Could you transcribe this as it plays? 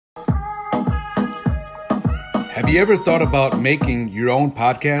Have you ever thought about making your own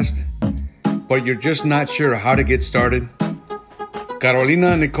podcast, but you're just not sure how to get started? Carolina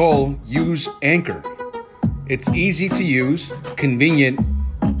and Nicole use Anchor. It's easy to use, convenient,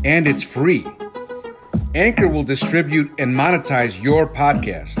 and it's free. Anchor will distribute and monetize your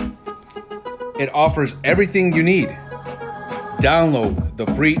podcast. It offers everything you need. Download the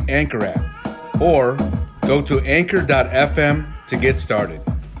free Anchor app or go to anchor.fm to get started.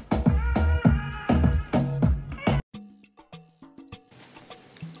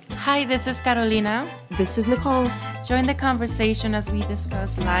 Hi, this is Carolina. This is Nicole. Join the conversation as we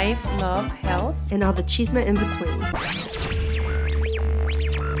discuss life, love, health, and all the chisme in between.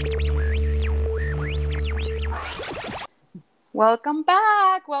 Welcome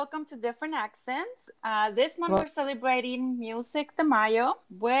back. Welcome to Different Accents. This month we're celebrating Music de Mayo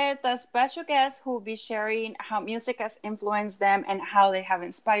with a special guest who will be sharing how music has influenced them and how they have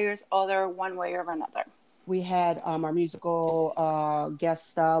inspired others one way or another. We had our musical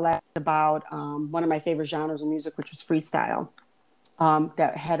guest last about one of my favorite genres of music, which was freestyle.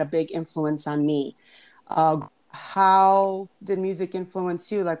 That had a big influence on me. How did music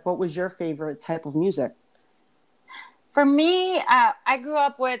influence you? Like, what was your favorite type of music? For me, I grew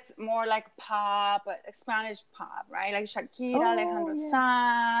up with more like pop, Spanish pop, right? Like Shakira, Alejandro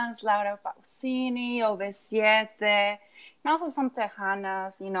Sanz, Laura Pausini, OV7, and also some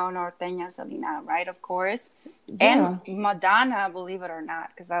Tejanas, Norteña, Selena, right? Of course. Yeah. And Madonna, believe it or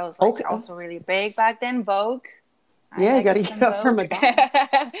not, because that was also really big back then. Vogue. You got to get up for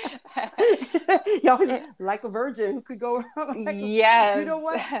Madonna. You always like a virgin who could go. Yes. You know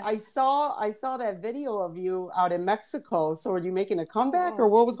what? I saw that video of you out in Mexico. So are you making a comeback or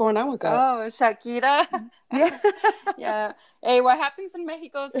what was going on with that? Oh, Shakira. Yeah. Yeah. Hey, what happens in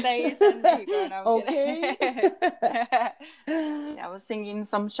Mexico stays in Mexico. No, okay. I was singing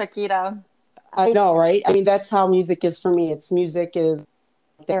some Shakira. I know, right? I mean, that's how music is for me. Music is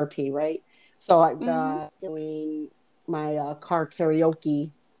therapy, right? So I'm doing my car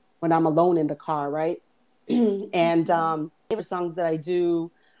karaoke when I'm alone in the car, right? And favorite songs that I do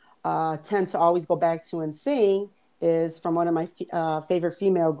tend to always go back to and sing is from one of my favorite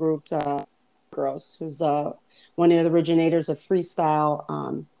female groups, Girls, who's one of the originators of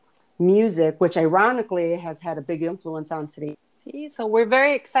freestyle music, which ironically has had a big influence on today. See, so we're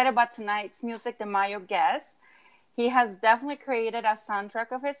very excited about tonight's Music de Mayo guest. He has definitely created a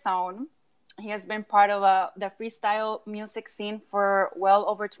soundtrack of his own. He has been part of the freestyle music scene for well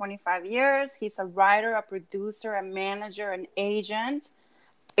over 25 years. He's a writer, a producer, a manager, an agent,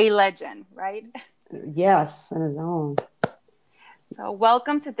 a legend, right? Yes, on his own. So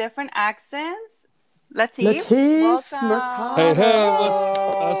welcome to Different Accents. Latif Mercado. Hey,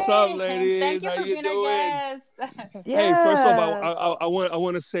 what's up, ladies? Thank you How for you being doing? our guest. Hey, first of all, I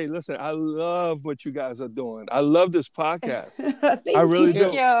want to say, listen, I love what you guys are doing. I love this podcast. I really do.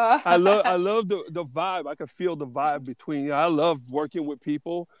 I love the vibe. I can feel the vibe between you. I love working with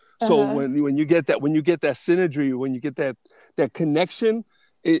people. So when you get that synergy, when you get that connection,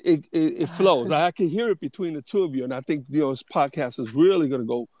 it flows. I can hear it between the two of you, and I think this podcast is really going to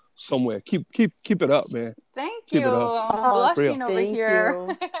go somewhere. Keep it up, man. Thank Keep you. it up. I'm blushing over here.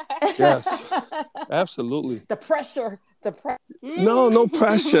 Yes, absolutely. The pressure. No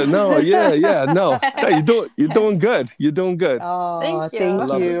pressure. No, no. Hey, you're doing good. You're doing good. Oh, thank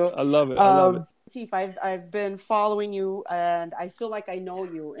you. I love it. Latif, I've been following you, and I feel like I know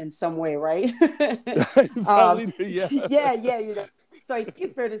you in some way, right? Probably do, yeah. Yeah. So I think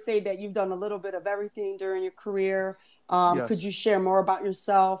it's fair to say that you've done a little bit of everything during your career. Yes. Could you share more about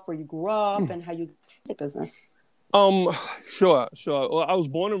yourself, where you grew up, and how you did business? Sure. Well, I was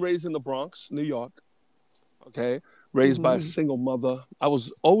born and raised in the Bronx, New York. Okay, raised by a single mother. I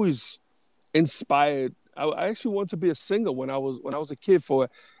was always inspired. I actually wanted to be a singer when I was a kid for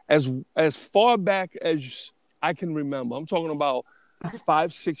as far back as I can remember. I'm talking about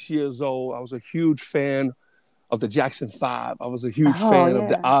 5-6 years old. I was a huge fan of the Jackson 5. I was a huge fan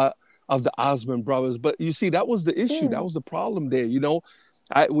of the Osmond brothers. But you see, that was the issue. That was the problem there.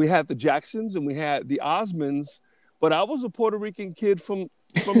 We had the Jacksons and we had the Osmonds, but I was a Puerto Rican kid from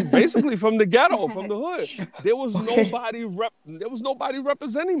basically from the ghetto, from the hood. There was nobody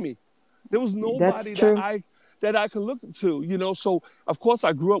representing me. There was nobody that I could look to, So of course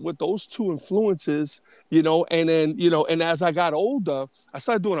I grew up with those two influences, and then, and as I got older, I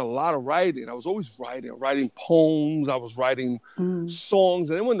started doing a lot of writing. I was always writing poems. I was writing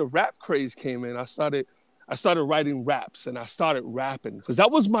songs. And then when the rap craze came in, I started writing raps and I started rapping because that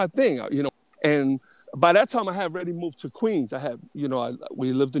was my thing, and by that time I had already moved to Queens.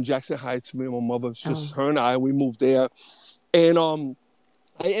 We lived in Jackson Heights. Me and my mother, just her and I, we moved there. And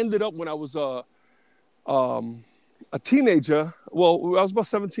I ended up when I was a teenager. Well, I was about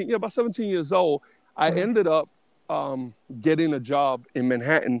 17. Yeah, about 17 years old. I ended up getting a job in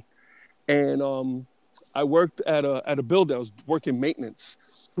Manhattan, and I worked at a building. I was working maintenance,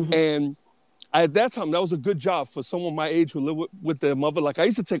 and at that time, that was a good job for someone my age who lived with their mother. Like, I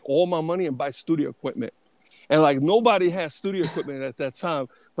used to take all my money and buy studio equipment. And like, nobody had studio equipment at that time,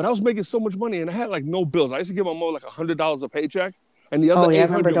 but I was making so much money and I had like no bills. I used to give my mom like $100 a paycheck, and the other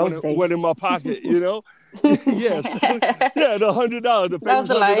 800 went in my pocket, you know? Yes. Yeah, the $100, the famous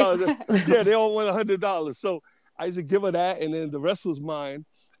 $100. Yeah, they all won $100. So I used to give her that, and then the rest was mine.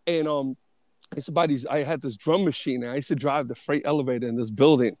 And I had this drum machine, and I used to drive the freight elevator in this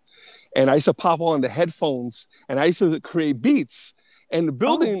building. And I used to pop on the headphones, and I used to create beats. And the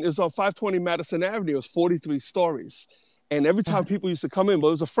building is on 520 Madison Avenue. It was 43 stories. And every time people used to come in, but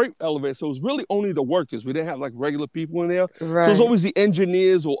it was a freight elevator, so it was really only the workers. We didn't have like regular people in there. Right. So it was always the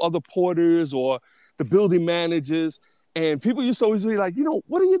engineers or other porters or the building managers. And people used to always be like,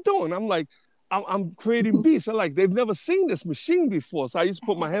 what are you doing? I'm like, I'm creating beats. I'm like, they've never seen this machine before. So I used to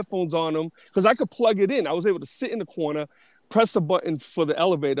put my headphones on them because I could plug it in. I was able to sit in the corner, press the button for the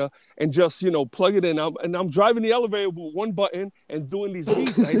elevator, and just, plug it in. I'm driving the elevator with one button and doing these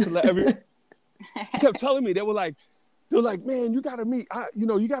beats. I used to let everyone kept telling me, they were like, man, you gotta meet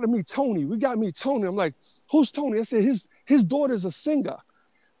Tony. We gotta meet Tony. I'm like, who's Tony? I said, his daughter's a singer.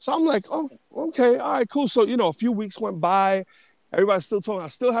 So I'm like, oh, okay, all right, cool. So, a few weeks went by. Everybody's still talking. I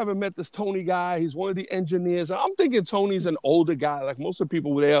still haven't met this Tony guy. He's one of the engineers. I'm thinking Tony's an older guy. Like, most of the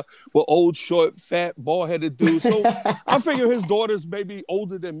people there were old, short, fat, bald-headed dudes. So I figure his daughter's maybe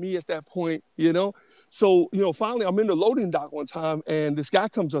older than me at that point, So, finally I'm in the loading dock one time, and this guy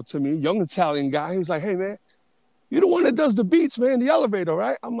comes up to me, young Italian guy. He's like, hey, man, you're the one that does the beats, man, the elevator,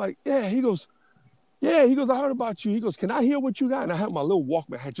 right? I'm like, yeah. He goes, I heard about you. He goes, can I hear what you got? And I had my little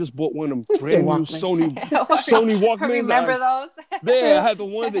Walkman. I had just bought one of them brand new Sony Walkmans. Remember those? Yeah, I had the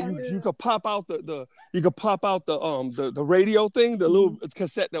one that you could pop out the radio thing, the little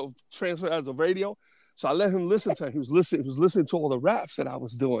cassette that was transferred as a radio. So I let him listen to it. He was listening to all the raps that I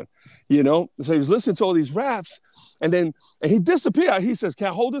was doing, So he was listening to all these raps, and he disappeared. He says, can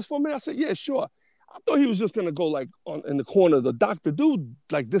I hold this for a minute? I said, yeah, sure. I thought he was just gonna go like in the corner. The Dr. Dude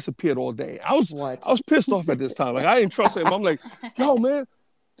like disappeared all day. I was pissed off at this time. Like, I didn't trust him. I'm like, yo, man,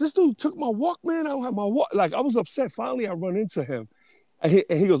 this dude took my Walkman. I don't have my walk. Like, I was upset. Finally, I run into him, and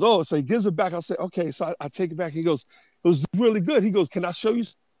he goes, oh, so he gives it back. I said, okay, so I take it back. He goes, it was really good. He goes, can I show you?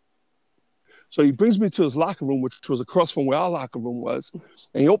 So he brings me to his locker room, which was across from where our locker room was,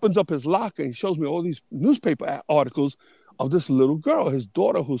 and he opens up his locker and he shows me all these newspaper articles of this little girl, his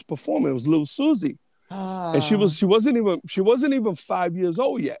daughter, who's performing. It was little Susie. And she wasn't even 5 years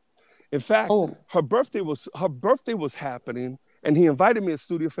old yet. In fact, her birthday was happening, and he invited me at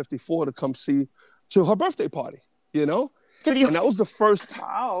Studio 54 to come see to her birthday party, And that was the first.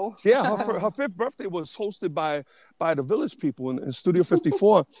 Wow. Yeah, her fifth birthday was hosted by the Village people in Studio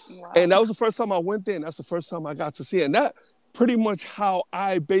 54. Wow. And that was the first time I went there, and that's the first time I got to see it. And that pretty much how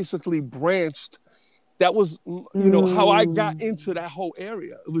I basically branched. That was, how I got into that whole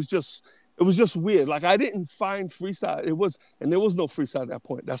area. It was just weird. Like, I didn't find freestyle. And there was no freestyle at that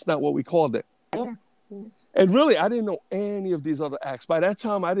point. That's not what we called it. And really, I didn't know any of these other acts. By that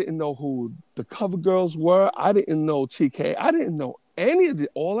time, I didn't know who the Cover Girls were. I didn't know TK. I didn't know any of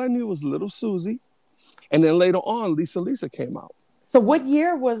it. All I knew was Little Susie. And then later on, Lisa came out. So what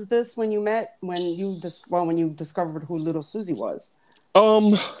year was this when you met, when you discovered who Little Susie was?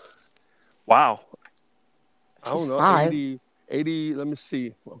 Wow. I don't know, 80, let me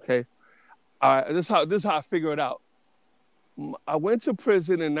see, okay. All right, this is how I figure it out. I went to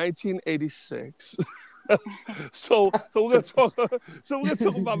prison in 1986. so we're gonna talk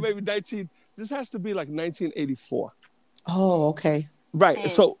about maybe this has to be like 1984. Oh, okay. Right.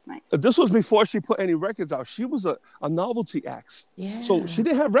 So this was before she put any records out. She was a novelty act. Yeah. So she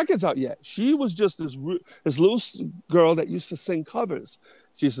didn't have records out yet. She was just this little girl that used to sing covers.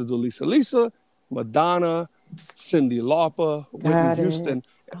 She used to do Lisa, Madonna, Cyndi Lauper, Whitney Houston.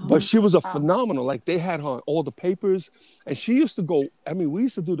 But she was a phenomenal. Like, they had her on all the papers. And she used to go, we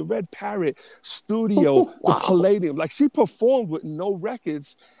used to do the Red Parrot studio, the Palladium. Like, she performed with no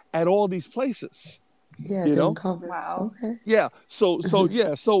records at all these places. Yeah, covers. Wow. Okay. Yeah. So but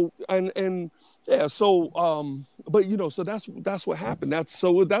that's what happened. That's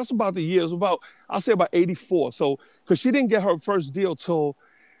about the year. It was I'll say about 84. So, because she didn't get her first deal till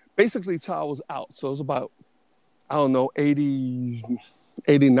I was out. So it was about, I don't know, 89.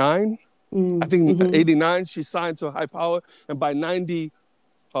 I think 89, she signed to High Power. And by 90,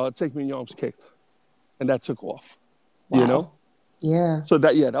 Take Me in Your Arms kicked. And that took off, Yeah. So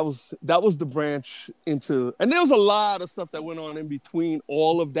that was the branch into, and there was a lot of stuff that went on in between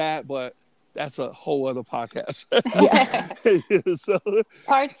all of that, but that's a whole other podcast. Yeah. So,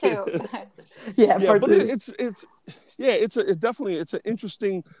 Part two. Yeah. yeah, Part but two. it's an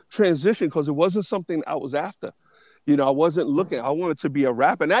interesting transition because it wasn't something I was after. You know, I wasn't looking. I wanted to be a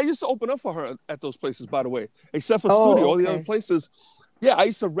rapper, and I used to open up for her at those places, by the way, except for studio. All the other places, yeah, I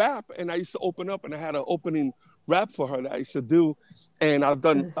used to rap, and I used to open up, and I had an opening rap for her that I used to do, and I've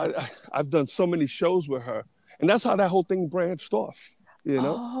done so many shows with her, and that's how that whole thing branched off. You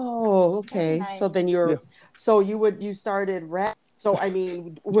know? Oh, okay. Nice. So then you started rap. So I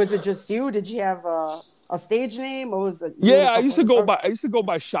mean, was it just you? Did you have a stage name, or was it? Yeah, I used to go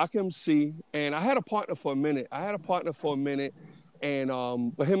by Shock MC, and I had a partner for a minute. And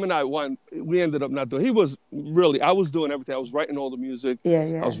but him and we ended up not doing. I was doing everything. I was writing all the music.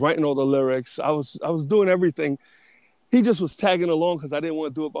 Yeah. I was writing all the lyrics. I was doing everything. He just was tagging along because I didn't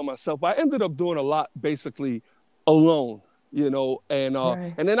want to do it by myself. But I ended up doing a lot basically alone, you know. And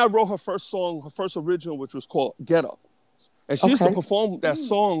and then I wrote her first original, which was called Get Up. And she used to perform that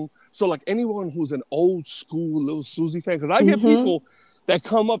song. So like anyone who's an old school Lil Susie fan, because I get people that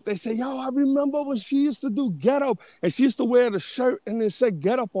come up, they say, yo, I remember when she used to do Get Up. And she used to wear the shirt and it said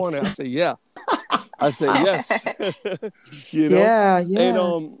Get Up on it. I say, yeah. I say, yes. You know? Yeah.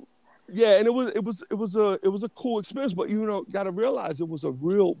 And and it was a cool experience. But you know, gotta realize it was a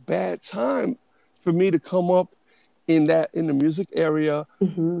real bad time for me to come up in the music area,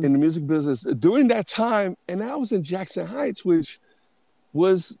 in the music business during that time. And I was in Jackson Heights, which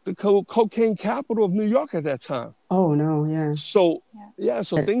was the cocaine capital of New York at that time. Oh no, yeah. So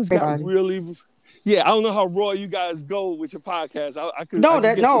things got really, I don't know how raw you guys go with your podcast.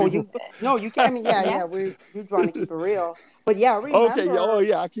 You can. I mean, you're trying to keep it real. But yeah, I remember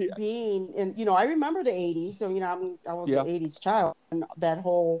being in, you know, I remember the 80s. So, you know, I was an 80s child, and that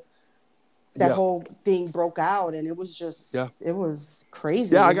whole thing broke out, and it was just it was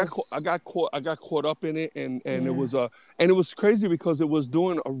crazy. Yeah, I got caught up in it, and it was crazy because it was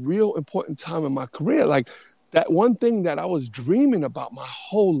during a real important time in my career. Like that one thing that I was dreaming about my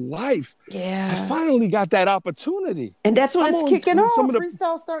whole life. Yeah. I finally got that opportunity. And that's when it's kicking off.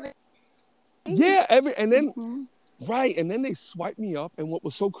 Freestyle started. Yeah, and then they swiped me up, and what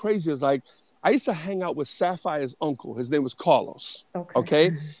was so crazy is like I used to hang out with Sapphire's uncle. His name was Carlos.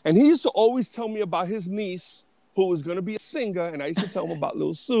 Okay. And he used to always tell me about his niece who was going to be a singer. And I used to tell him about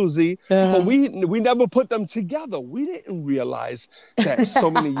Lil Susie. But we never put them together. We didn't realize that so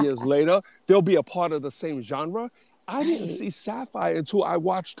many years later, they'll be a part of the same genre. I didn't see Sapphire until I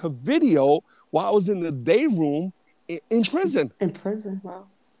watched her video while I was in the day room in prison. In prison, wow.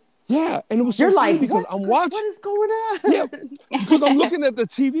 Yeah, and it was so funny because I'm watching. What is going on? Yeah, because I'm looking at the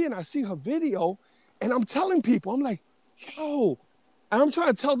TV and I see her video, and I'm telling people, I'm like, yo, and I'm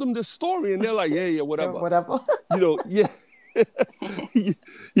trying to tell them this story, and they're like, yeah, whatever. You know, yeah.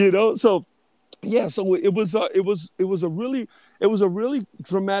 You know, so yeah, so it was a really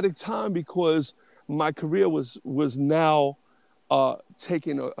dramatic time because my career was now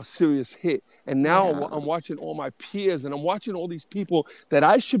taking a serious hit. And now I'm watching all my peers and I'm watching all these people that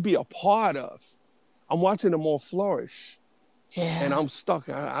I should be a part of. I'm watching them all flourish. Yeah. And I'm stuck.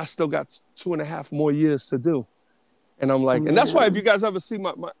 I still got 2.5 more years to do. And I'm like, and that's why if you guys ever see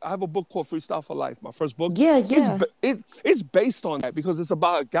I have a book called Freestyle for Life, my first book. Yeah. It's based on that because it's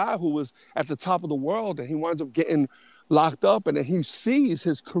about a guy who was at the top of the world and he winds up getting locked up and then he sees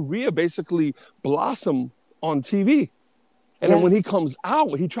his career basically blossom on TV. And then when he comes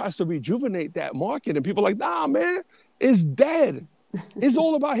out, he tries to rejuvenate that market. And people are like, nah, man, it's dead. It's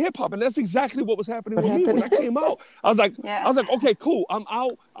all about hip hop. And that's exactly what was happening with me when I came out. I was like, okay, cool. I'm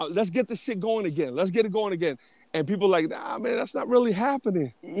out. Let's get this shit going again. Let's get it going again. And people are like, nah, man, that's not really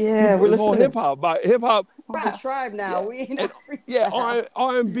happening. Yeah, we're listening to hip hop. But hip hop. We're a tribe now. We ain't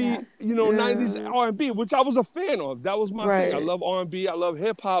R&B, you know, 90s R&B, which I was a fan of. That was my thing. I love R&B. I love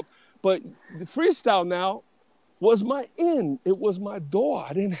hip hop. But the freestyle now was my in. It was my door.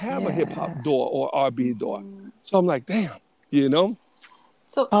 I didn't have a hip hop door or R&B door. So I'm like, damn, you know?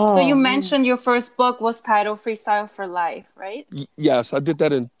 So you mentioned your first book was titled Freestyle for Life, right? Yes, I did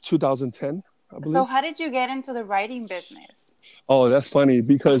that in 2010, I believe. So how did you get into the writing business? Oh, that's funny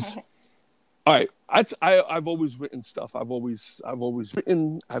because, all right, I've always written stuff. I've always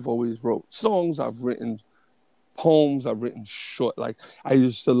wrote songs. I've written poems. I've written short, like I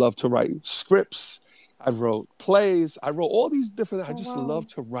used to love to write scripts. I wrote plays. I wrote all these different. I just love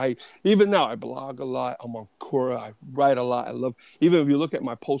to write. Even now, I blog a lot. I'm on Quora. I write a lot. I love. Even if you look at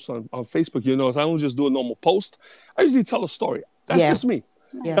my posts on Facebook, you know, I don't just do a normal post. I usually tell a story. That's just me.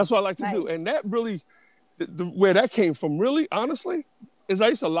 Yeah. That's what I like to do. And that where that came from, really, honestly, is I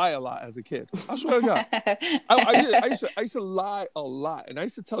used to lie a lot as a kid. I swear to God. I used to lie a lot. And I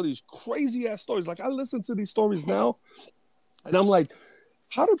used to tell these crazy ass stories. Like, I listen to these stories now and I'm like,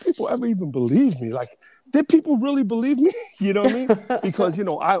 how do people ever even believe me? Like, did people really believe me? You know what I mean? Because, you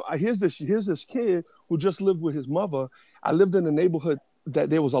know, here's this kid who just lived with his mother. I lived in a neighborhood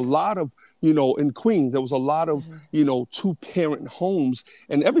that there was a lot of, you know, in Queens, there was a lot of, you know, 2-parent homes.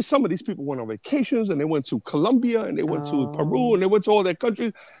 And every summer, these people went on vacations and they went to Colombia and they went to Peru and they went to all their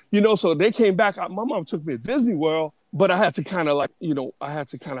countries, you know, so they came back. My mom took me to Disney World, but I had to kind of like, you know,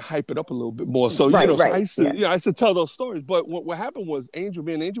 hype it up a little bit more. So, you know, so I used to tell those stories. But what happened was Angel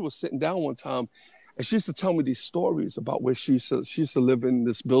was sitting down one time and she used to tell me these stories about where she used to live in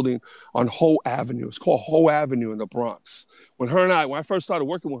this building on Hoe Avenue. It's called Hoe Avenue in the Bronx. When I first started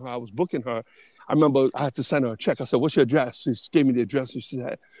working with her, I was booking her. I remember I had to send her a check. I said, "What's your address?" She gave me the address.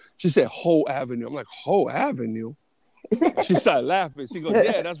 And she said, Hoe Avenue. I'm like, Hoe Avenue? She started laughing. She goes,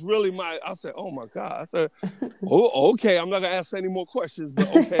 "Yeah, that's really my." I said, "Oh my God." I said, "Oh, okay. I'm not gonna ask any more questions, but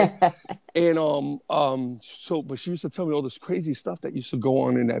okay." And but she used to tell me all this crazy stuff that used to go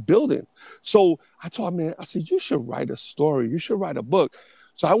on in that building. So I told her, man, I said, "You should write a story. You should write a book."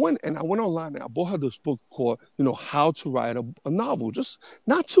 So I went online and I bought her this book called, you know, How to Write a Novel. Just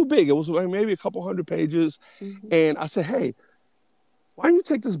not too big. It was maybe a couple hundred pages. And I said, "Hey, why don't you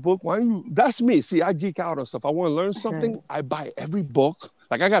take this book? That's me. See, I geek out on stuff. I want to learn something. I buy every book.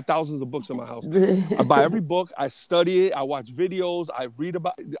 Like, I got thousands of books in my house. I buy every book. I study it. I watch videos. I read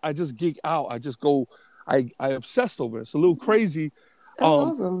about it. I just geek out. I just go, I obsessed over it. It's a little crazy. That's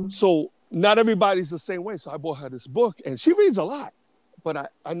awesome. So not everybody's the same way. So I bought her this book and she reads a lot.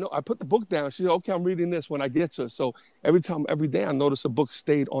 But I know I put the book down. She said, "Okay, I'm reading this when I get to it." So every day I noticed a book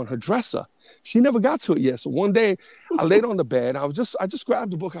stayed on her dresser. She never got to it yet. So one day I laid on the bed. I just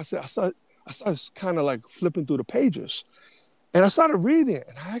grabbed the book. I started kind of like flipping through the pages. And I started reading it.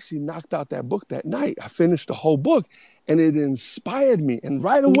 And I actually knocked out that book that night. I finished the whole book and it inspired me. And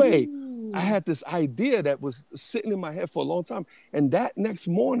right away, I had this idea that was sitting in my head for a long time. And that next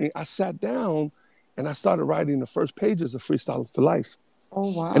morning, I sat down and I started writing the first pages of Freestyle for Life. Oh,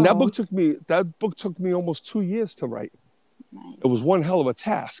 wow. And that book took me almost 2 years to write. Nice. It was one hell of a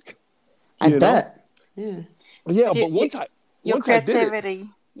task. I bet. Yeah. Yeah, but once I did it,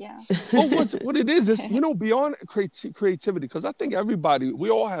 yeah. what it is, you know, beyond creativity, because I think we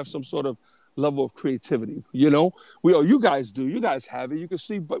all have some sort of level of creativity, you know? You guys do. You guys have it. You can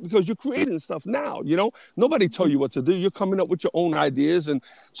see, but because you're creating stuff now, you know? Nobody told you what to do. You're coming up with your own ideas. And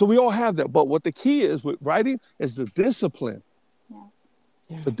so we all have that. But what the key is with writing is the discipline.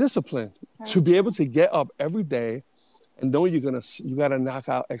 The discipline to be able to get up every day and know you got to knock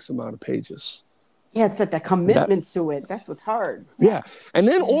out X amount of pages. Yeah, it's like the commitment to it. That's what's hard. Yeah. And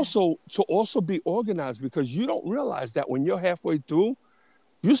then also to be organized, because you don't realize that when you're halfway through,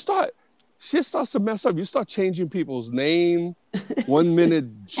 shit starts to mess up. You start changing people's name. 1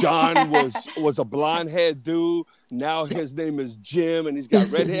 minute John was a blonde haired dude. Now his name is Jim and he's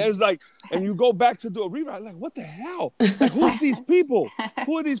got red hair. It's like, and you go back to do a rewrite, like, what the hell? Like, who's these people?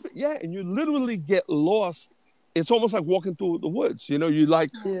 Who are these people? Yeah, and you literally get lost. It's almost like walking through the woods. You know, you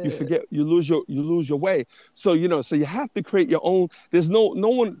forget, you lose your way. So, you know, so you have to create your own. There's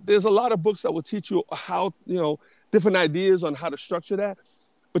there's a lot of books that will teach you how, you know, different ideas on how to structure that.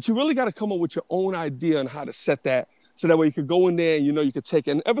 But you really got to come up with your own idea on how to set that. So that way you could go in there and, you know, you could take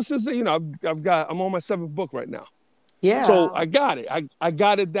it. And ever since then, you know, I'm on my 7th book right now. Yeah. So I got it. I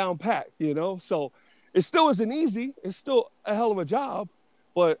got it down pat, you know. So it still isn't easy. It's still a hell of a job.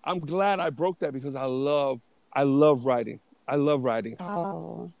 But I'm glad I broke that because I love writing. I love writing.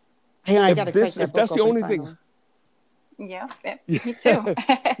 Oh. Yeah, I gotta catch that if that's the only thing. Yeah, me too.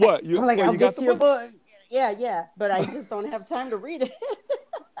 What? I'm like, I'll get to your book. Yeah. But I just don't have time to read it.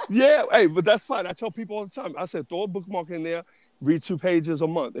 Yeah, hey, but that's fine. I tell people all the time. I said, throw a bookmark in there, read 2 pages a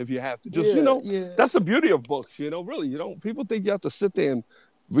month if you have to. Just, you know, that's the beauty of books, you know, really. You don't, people think you have to sit there and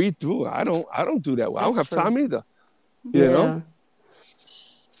read through it. I don't do that. I don't have time either. You know?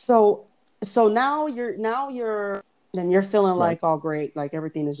 So now you're feeling like, oh, great. Like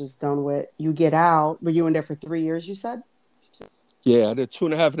everything is just done with. You get out. Were you in there for 3 years, you said? Yeah, I did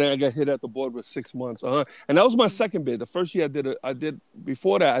 2.5, and then I got hit at the board with 6 months. And that was my second bid. The first year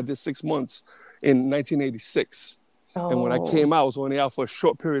before that, I did 6 months in 1986. Oh. And when I came out, I was only out for a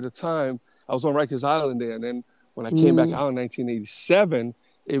short period of time. I was on Rikers Island there. And then when I came back out in 1987,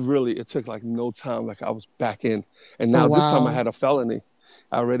 it took like no time. Like I was back in. And now this time I had a felony.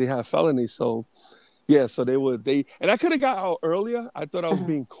 I already had a felony. So yeah, so and I could have got out earlier. I thought I was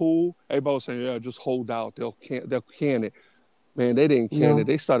being cool. Everybody was saying, yeah, just hold out. They'll can it. Man, they didn't can it.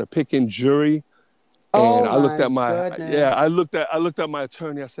 They started picking jury. Oh And I looked my at I goodness. looked at my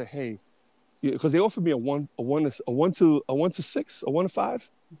attorney. I said, "Hey," because they offered me a one to six, a 1 to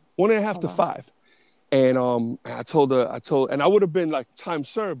 5, 1.5 Oh to wow. 5. And I told her, and I would have been like time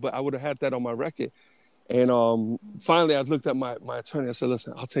served, but I would have had that on my record. And finally, I looked at my attorney. I said,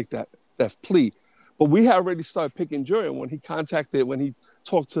 "Listen, I'll take that plea." But we had already started picking jury. And when he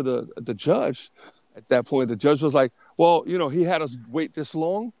talked to the judge, at that point, the judge was like, "Well, he had us wait this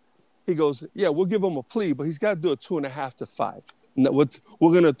long." He goes, "Yeah, we'll give him a plea, but he's got to do a 2.5 to 5. No,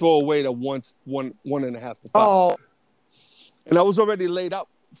 we're gonna throw away the 1.5 to 5." Oh, And I was already laid up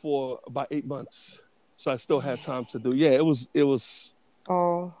for about 8 months, so I still had time to do. Yeah, it was.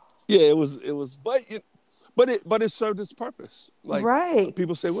 oh, Yeah, it was. But it served its purpose. Like right.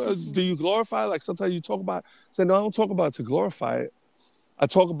 people say, "Well, do you glorify it?" Like sometimes you talk about. I say, "No, I don't talk about it to glorify it. I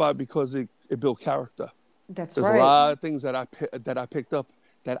talk about it because it built character." That's There's a right. lot of things that I picked up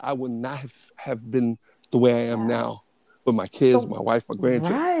that I would not have been the way I am now with my kids, my wife, my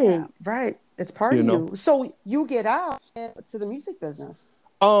grandchildren. Right. It's part You of know. you. So you get out to the music business.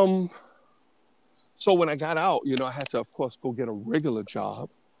 Um. So when I got out, I had to, of course, go get a regular job,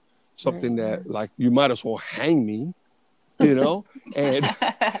 something that like you might as well hang me, and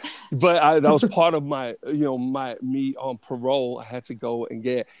but that was part of my, me on parole. I had to go and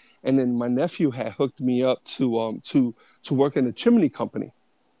get, and then my nephew had hooked me up to work in a chimney company.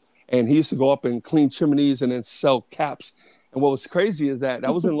 And he used to go up and clean chimneys and then sell caps. And what was crazy is that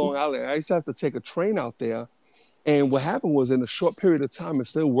was in Long Island. I used to have to take a train out there. And what happened was in a short period of time,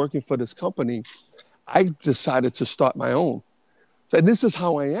 instead of working for this company, I decided to start my own. So this is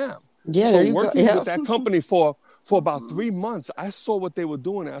how I am. Yeah, So there you go. working Yeah. with that company for about 3 months, I saw what they were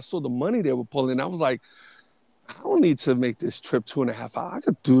doing. And I saw the money they were pulling. I was like, I don't need to make this trip 2.5 hours.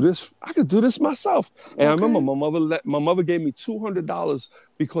 I could do this myself. And I remember my mother gave me $200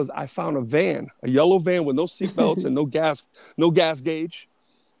 because I found a yellow van with no seatbelts and no gas gauge.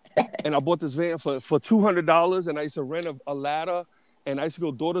 And I bought this van for $200. And I used to rent a ladder. And I used to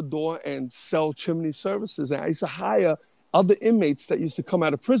go door to door and sell chimney services. And I used to hire other inmates that used to come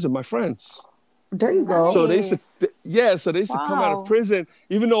out of prison, my friends. There you go. So they used to come out of Wow. prison,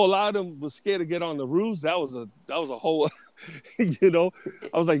 even though a lot of them was scared to get on the roofs. That was a whole, I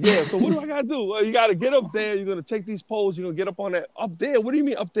was like, yeah. So what do I gotta do? Well, you gotta get up there. You're gonna take these poles. You're gonna get up on that up there. What do you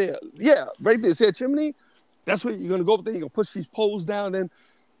mean up there? Yeah, right there. See a chimney? That's where you're gonna go up there. You're gonna push these poles down. Then,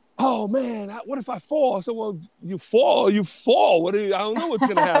 oh man, what if I fall? I said, well, you fall. What I don't know what's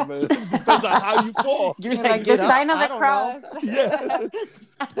gonna happen. It depends on how you fall. You're Like get the up. sign of I the don't cross. Yeah.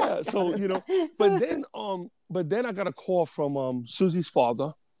 Yeah. So, but then I got a call from Susie's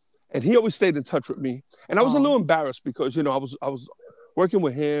father, and he always stayed in touch with me. And I was a little embarrassed because, I was working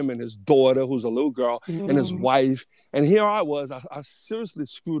with him and his daughter, who's a little girl, and his wife. And here I was, I seriously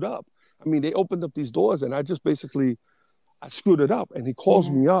screwed up. I mean, they opened up these doors and I screwed it up. And he calls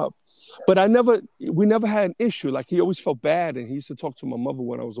me up. But we never had an issue. Like he always felt bad. And he used to talk to my mother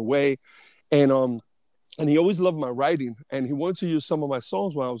when I was away. And he always loved my writing. And he wanted to use some of my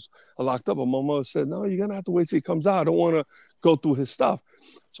songs when I was locked up. But my mother said, no, you're going to have to wait till he comes out. I don't want to go through his stuff.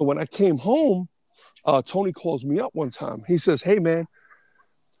 So when I came home, Tony calls me up one time. He says, hey, man,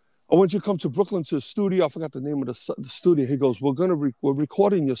 I want you to come to Brooklyn to the studio. I forgot the name of the studio. He goes, we're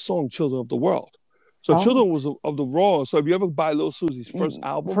recording your song, Children of the World. So Children was of the World. So if you ever buy Lil Susie's first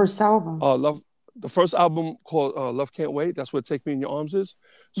album, the first album called Love Can't Wait, that's what Take Me in Your Arms is.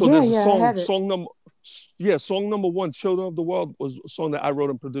 So there's a song number 1, Children of the World, was a song that I wrote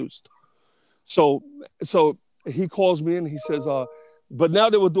and produced. So he calls me in, he says, but now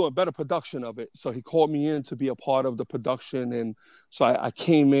they were doing better production of it. So he called me in to be a part of the production. And so I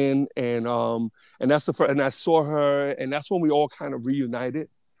came in and that's the first, and I saw her, and that's when we all kind of reunited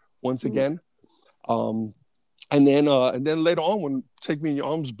once again. And then later on, when Take Me in Your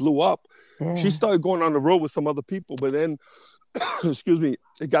Arms blew up, she started going on the road with some other people. But then, excuse me,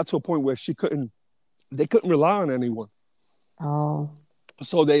 it got to a point where they couldn't rely on anyone. Oh.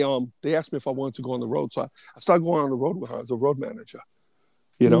 So they asked me if I wanted to go on the road. So I started going on the road with her as a road manager.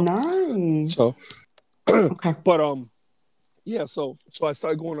 Nice. So, okay. But so I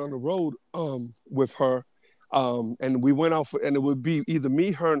started going on the road with her. And we went out and it would be either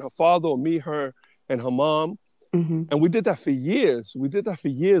me, her, and her father, or me, her, and her mom. And we did that for years. We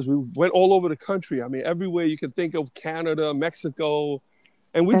went all over the country. I mean, everywhere you can think of, Canada, Mexico.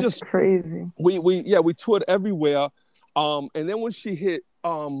 And That's crazy. We toured everywhere. And then when she hit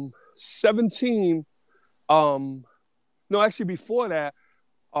 17, actually before that,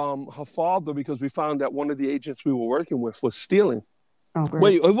 her father, because we found that one of the agents we were working with was stealing. Oh, great.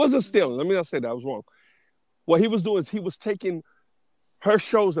 Wait, it wasn't stealing. Let me not say that. I was wrong. What he was doing is he was taking her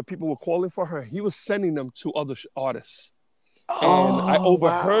shows that people were calling for her, he was sending them to other artists. Oh, And I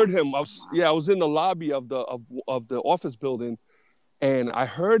overheard wow. him. I was in the lobby of the office building, and I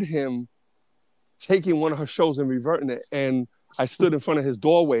heard him taking one of her shows and reverting it. And I stood in front of his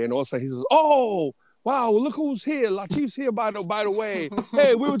doorway, and all of a sudden he says, "Oh, wow, look who's here. Latif's here, by the way.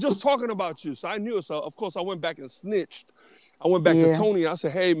 Hey, we were just talking about you." So I knew it. So, of course, I went back and snitched. I went back to Tony. I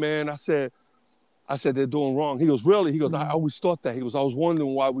said, "Hey, man," I said, "they're doing wrong." He goes, "Really?" He goes, "I always thought that." He goes, "I was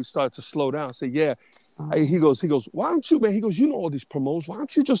wondering why we started to slow down." I said, "Yeah." He goes, "Why don't you, man?" He goes, "You know all these promos. Why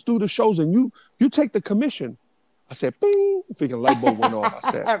don't you just do the shows and you take the commission?" I said, "Bing!" Thinking light bulb went off.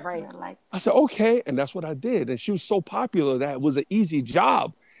 I said, Right. I said, "Okay," and that's what I did. And she was so popular that it was an easy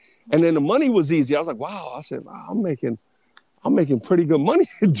job, and then the money was easy. I was like, "Wow!" I said, "Wow, I'm making pretty good money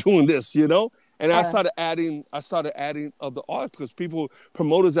doing this," you know. And I started adding other artists because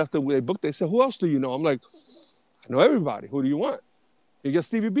promoters after they booked, they said, "Who else do you know?" I'm like, "I know everybody. Who do you want?" You get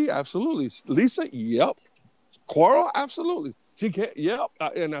Stevie B? Absolutely. Lisa? Yep. Coral? Absolutely. TK? Yep.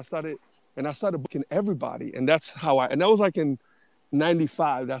 And I started booking everybody. And that's how and that was like in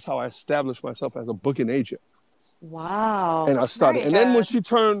 95. That's how I established myself as a booking agent. Wow. And I started. Very And then good. when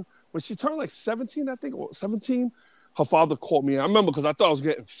she turned like 17, I think, or 17, her father called me. I remember because I thought I was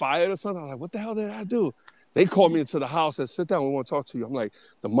getting fired or something. I was like, "What the hell did I do?" They called me into the house and "Sit down, we want to talk to you." I'm like,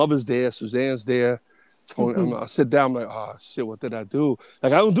 the mother's there, Suzanne's there. Tony, I sit down, I'm like, "Oh shit, what did I do?"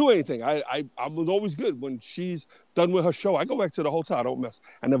 Like, I don't do anything. I was always good. When she's done with her show, I go back to the hotel.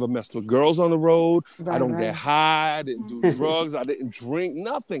 I never messed with girls on the road. I don't get high. I didn't do drugs. I didn't drink,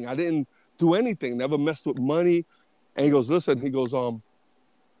 nothing. I didn't do anything. Never messed with money. And he goes, "Listen," he goes,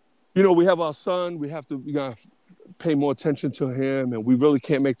 "we have our son. We gotta pay more attention to him, and we really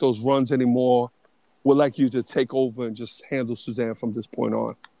can't make those runs anymore. We'd like you to take over and just handle Suzanne from this point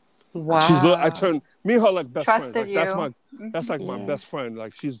on." Wow. I turned me and her like best friends. Trusted Like, you. that's like my best friend.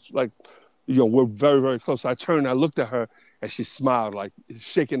 Like, she's like, we're very, very close. I turned, I looked at her, and she smiled, like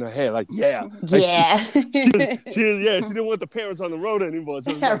shaking her head, like, "Yeah." Like, she didn't want the parents on the road anymore.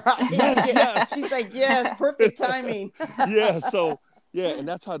 So it was like, yes. She's like, "Yes, perfect timing." Yeah. So and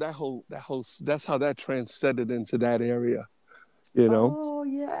that's how that's how that transcended into that area. Oh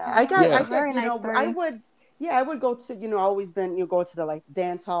yeah. I got Very nice story. I would go to, always been, go to the like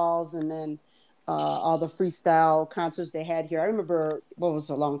dance halls and then all the freestyle concerts they had here. I remember, well, it was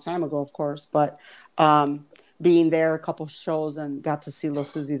a long time ago, of course, but being there a couple shows and got to see Lil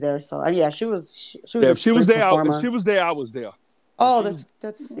Susie there. So she was If she was there, performer. if she was there, I was there. Oh,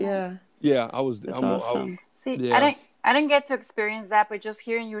 that's yeah. Yeah, I was there. That's awesome. See, yeah. I didn't get to experience that, but just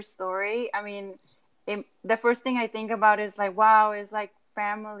hearing your story, I mean, the first thing I think about is like, wow, it's like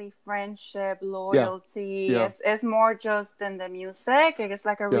family, friendship, loyalty. Yeah. It's more just than the music. It's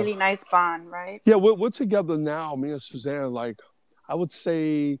like a really nice bond, right? Yeah, we're together now, me and Suzanne, like, I would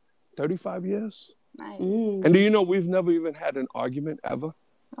say 35 years. Nice. And do you know, we've never even had an argument ever.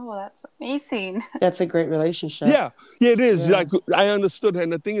 Oh, that's amazing. That's a great relationship. Yeah, it is. Yeah. Like, I understood her.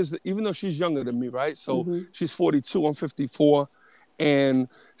 And the thing is that even though she's younger than me, right? So she's 42, I'm 54. And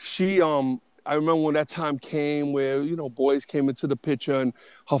she, I remember when that time came where, boys came into the picture and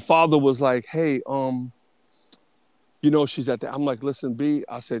her father was like, "Hey, she's at that." I'm like, "Listen, B,"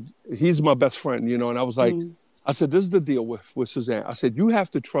 I said, "he's my best friend, and I was like, I said, "This is the deal with Suzanne." I said, "You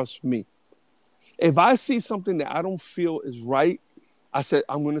have to trust me. If I see something that I don't feel is right," I said,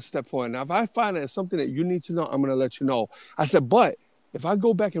 "I'm going to step forward. Now, if I find that it's something that you need to know, I'm going to let you know." I said, "But if I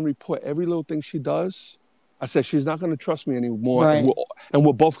go back and report every little thing she does," I said, "she's not going to trust me anymore. Right. And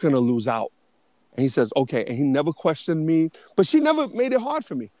we're both going to lose out." And he says, "Okay." And he never questioned me, but she never made it hard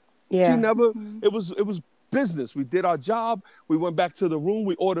for me. Yeah. She never, it was business. We did our job. We went back to the room.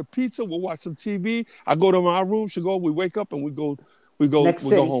 We ordered pizza. We'll watch some TV. I go to my room. She go, we wake up and we go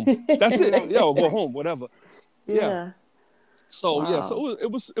home. That's it. Yeah, we'll go home, whatever. Yeah. So, so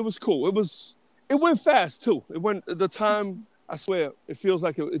it was cool. It went fast too. The time, I swear, it feels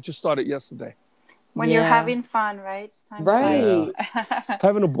like it just started yesterday. When you're having fun, right? Right.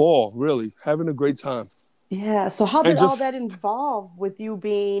 Having a ball, really. Having a great time. Yeah. So how did all that involve with you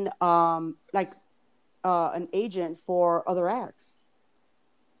being an agent for other acts?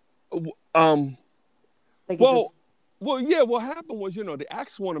 Well, what happened was, the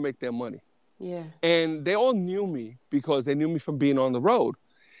acts want to make their money. Yeah. And they all knew me because they knew me from being on the road.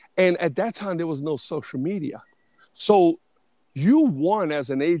 And at that time, there was no social media. So you won as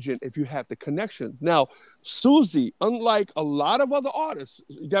an agent if you had the connection. Now, Susie, unlike a lot of other artists,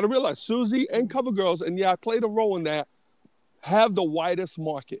 you got to realize Susie and CoverGirls, and I played a role in that, have the widest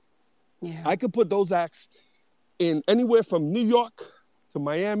market. Yeah. I could put those acts in anywhere from New York to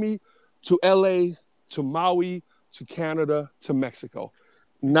Miami to LA to Maui to Canada to Mexico.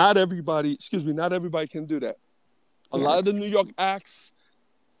 Not everybody can do that. A lot of the New York acts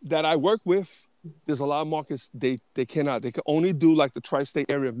that I work with, there's a lot of markets they cannot. They can only do like the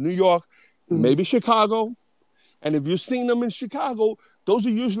tri-state area of New York, maybe Chicago. And if you've seen them in Chicago, those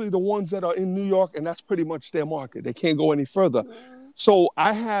are usually the ones that are in New York, and that's pretty much their market. They can't go any further. So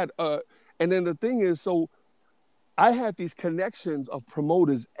I had, and then the thing is, so I had these connections of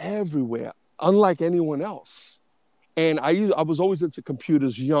promoters everywhere, unlike anyone else. And I was always into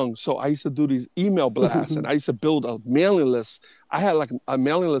computers young. So I used to do these email blasts and I used to build a mailing list. I had like a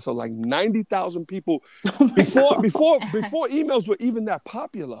mailing list of like 90,000 people before emails were even that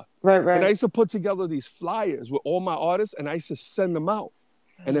popular. Right. And I used to put together these flyers with all my artists and I used to send them out.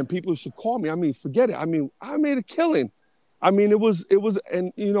 And then people used to call me. I mean, forget it. I mean, I made a killing. I mean, it was,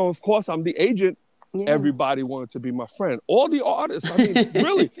 and you know, of course I'm the agent. Yeah. Everybody wanted to be my friend. All the artists, I mean,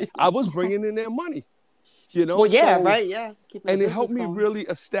 really, I was bringing in their money. You know, well, yeah, so, right, yeah. And it helped me really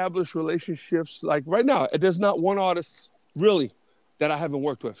establish relationships. Like right now, there's not one artist really that I haven't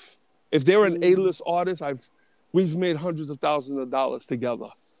worked with. If they're an A-list artist, we've made hundreds of thousands of dollars together.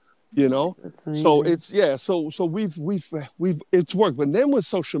 You know, so it's so we've it's worked. But then when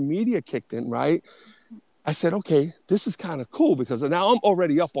social media kicked in, right? I said, okay, this is kind of cool because now I'm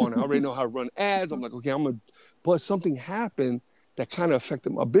already up on it. I already know how to run ads. I'm like, okay, but something happened that kind of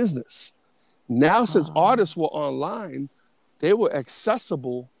affected my business. Now, since artists were online, they were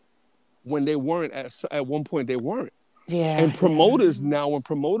accessible when they weren't at one point. They weren't. Yeah. And promoters now, when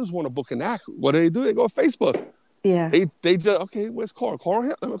promoters want to book an act, what do? They go to Facebook. Yeah. They just, okay, where's Cora? Cora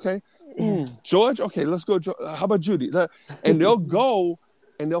here? Okay. Yeah. George? Okay, let's go. How about Judy? And they'll go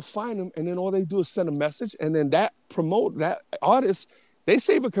and they'll find them. And then all they do is send a message. And then that artist, they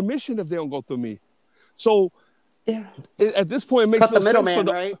save a commission if they don't go through me. So at this point, it makes no sense for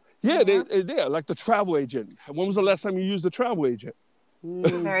the right? Yeah, they're like the travel agent. When was the last time you used the travel agent?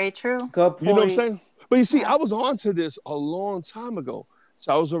 Very true. Good point. You know what I'm saying? But you see, I was onto this a long time ago.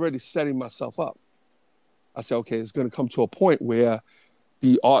 So I was already setting myself up. I said, okay, it's going to come to a point where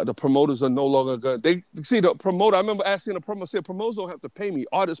the promoters are no longer going to... See, the promoter, I remember asking the promoter, I said, promoters don't have to pay me.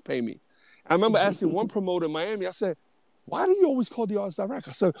 Artists pay me. I remember asking one promoter in Miami, I said, why do you always call the artist direct?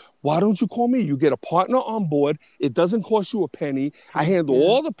 I said, why don't you call me? You get a partner on board. It doesn't cost you a penny. I handle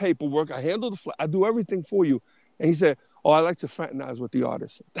all the paperwork. I handle I do everything for you. And he said, oh, I like to fraternize with the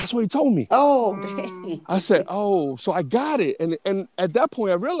artist. That's what he told me. Oh, dang. I said, oh, so I got it. And at that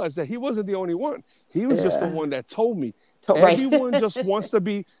point, I realized that he wasn't the only one. He was just the one that told me. Everyone just wants to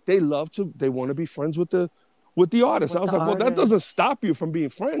be, they want to be friends with the artist. I was like, well, that doesn't stop you from being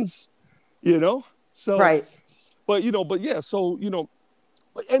friends, you know? So, right. But, so,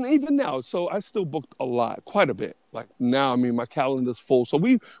 and even now, so I still booked a lot, quite a bit. Like now, I mean, my calendar's full. So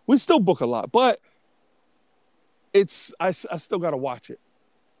we still book a lot, but I still got to watch it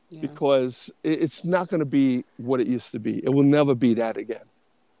because it's not going to be what it used to be. It will never be that again.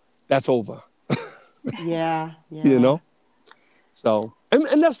 That's over. Yeah. You know? So,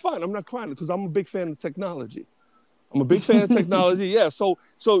 and that's fine. I'm not crying because I'm a big fan of technology. I'm a big fan of technology. Yeah. So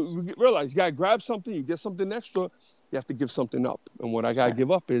you realize you got to grab something, you get something extra, you have to give something up. And what I got to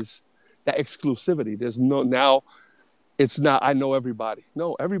give up is that exclusivity. Now it's not, I know everybody.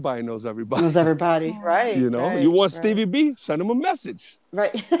 No, everybody knows everybody. Knows everybody. Right. You know, you want Stevie B, send him a message.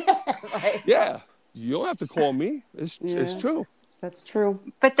 Right. Right. Yeah. You don't have to call me. It's true. That's true.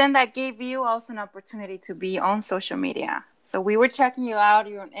 But then that gave you also an opportunity to be on social media. So we were checking you out.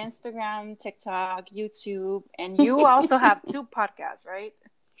 You're on Instagram, TikTok, YouTube, and you also have 2 podcasts, right?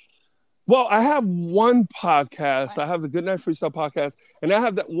 Well, I have one podcast. I have the Good Night Freestyle podcast, and I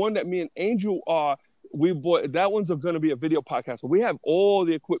have that one that me and Angel that one's going to be a video podcast. So we have all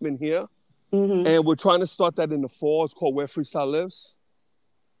the equipment here, and we're trying to start that in the fall. It's called Where Freestyle Lives.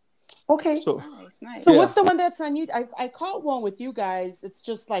 Okay. So, nice. So what's the one that's on YouTube? I caught one with you guys. It's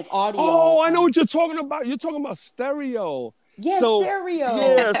just like audio. Oh, I know what you're talking about. You're talking about stereo. Yeah, stereo.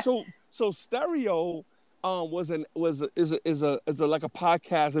 Yeah. So stereo is like a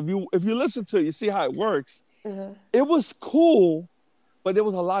podcast. If you listen to it, you see how it works. It was cool, but there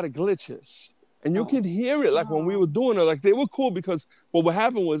was a lot of glitches. And you could hear it, like when we were doing it, like they were cool because what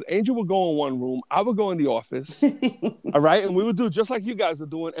happened was Angel would go in one room, I would go in the office, all right? And we would do just like you guys are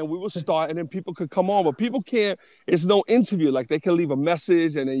doing, and we would start, and then people could come on, but people can't, it's no interview. Like they can leave a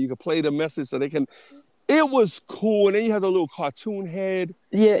message, and then you can play the message so they can, it was cool. And then you had the little cartoon head.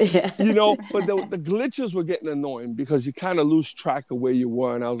 Yeah. You know, but the glitches were getting annoying because you kind of lose track of where you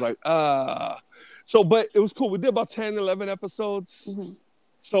were. And I was like, So, but it was cool. We did about 10, 11 episodes.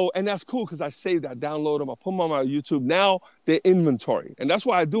 So, and that's cool because I saved that, download them, I put them on my YouTube. Now they're inventory. And that's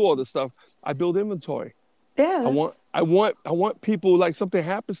why I do all this stuff. I build inventory. Yeah, I want people, like something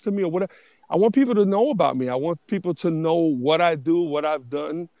happens to me or whatever. I want people to know about me. I want people to know what I do, what I've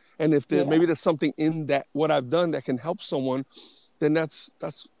done, and if there maybe there's something in that what I've done that can help someone, then that's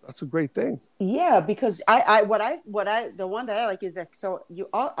a great thing. Yeah, because I the one that I like is that, so you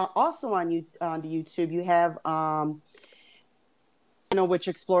also on the YouTube you have which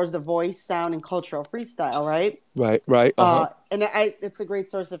explores the voice, sound, and cultural freestyle, right? Right. And it's a great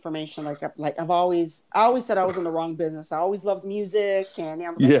source of information. I always said I was in the wrong business. I always loved music, and I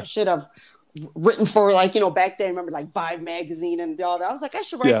was like, I should have written for back then. Remember Vibe magazine and all that. I was like, I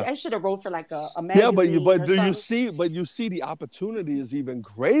should write. Yeah. I should have wrote for a magazine. Yeah, but you see the opportunity is even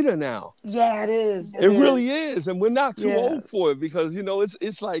greater now. Yeah, it is. It really is, and we're not too old for it because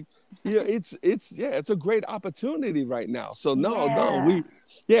it's like it's a great opportunity right now. So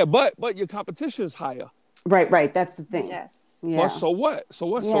but your competition is higher. Right. That's the thing. Yes. Yeah. Well, so what?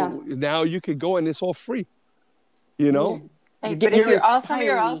 Yeah. So now you can go and it's all free. You know. Yeah. Hey, but if you're awesome,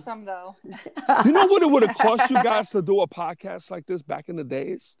 you're awesome, though. You know what it would have cost you guys to do a podcast like this back in the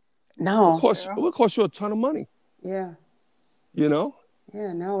days? No. It would cost you a ton of money. Yeah. You know?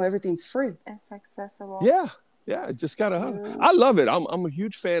 Yeah, no, everything's free. It's accessible. Yeah, just gotta. I love it. I'm a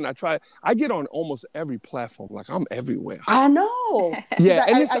huge fan. I get on almost every platform. Like I'm everywhere. I know. Yeah,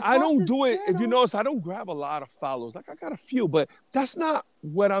 and I don't do it. If you notice, I don't grab a lot of followers. Like I got a few, but that's not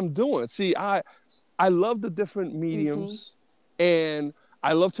what I'm doing. See, I love the different mediums, and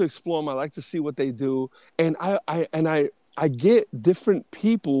I love to explore them. I like to see what they do, and I get different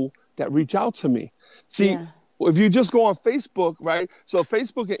people that reach out to me. See, if you just go on Facebook, right? So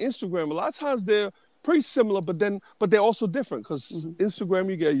Facebook and Instagram, a lot of times they're pretty similar, but they're also different because Instagram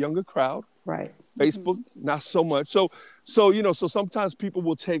you get a younger crowd, right? Facebook not so much. So sometimes people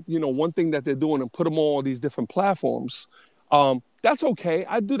will take one thing that they're doing and put them on all these different platforms. That's okay.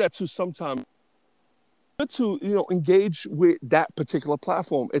 I do that too sometimes. To engage with that particular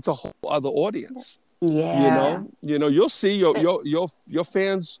platform, it's a whole other audience. Yeah, you'll see your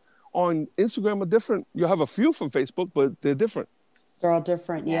fans on Instagram are different. You have a few from Facebook, but they're different. They're all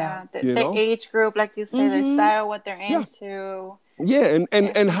different. Yeah. The age group, like you say, their style, what they're into. Yeah,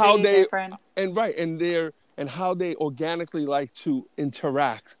 and how really they different. and how they organically like to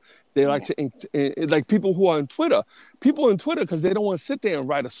interact. They like to like people who are on Twitter. People on Twitter because they don't want to sit there and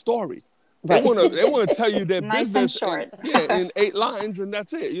write a story. Right. They want to tell you their nice business. And short. In 8 lines, and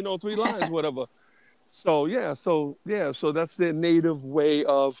that's it. 3 lines, whatever. So so that's their native way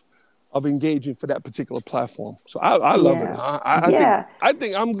of engaging for that particular platform. So I love it. I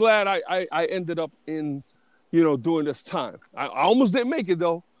think I'm glad I ended up in doing this time. I almost didn't make it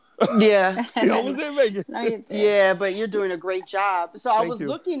though. Yeah. You almost didn't make it. No, yeah, but you're doing a great job. So I was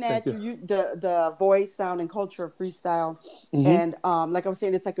looking at the voice, sound, and culture of freestyle, and like I was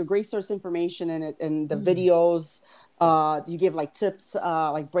saying, it's like a great source of information, and the videos. You give tips,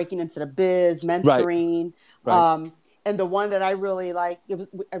 like breaking into the biz, mentoring. Right. And the one that I really liked, it was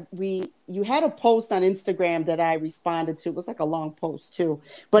you had a post on Instagram that I responded to. It was like a long post too,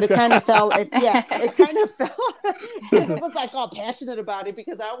 but it kind of felt, it kind of felt, it was like all passionate about it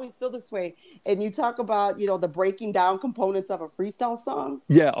because I always feel this way. And you talk about, the breaking down components of a freestyle song.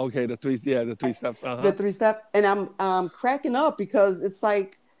 Yeah. Okay. The 3 steps. The 3 steps. And I'm cracking up because it's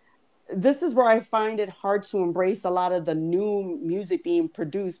like, this is where I find it hard to embrace a lot of the new music being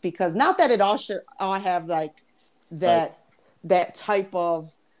produced because not that it all should all have that type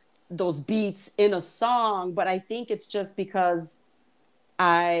of those beats in a song, but I think it's just because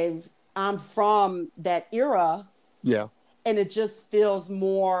I'm from that era. Yeah. And it just feels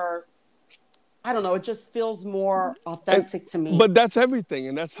more, I don't know, it just feels more authentic to me. But that's everything,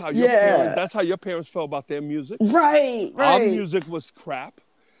 and that's how your parents felt about their music. Right. Our music was crap.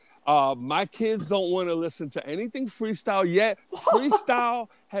 My kids don't want to listen to anything freestyle yet. Freestyle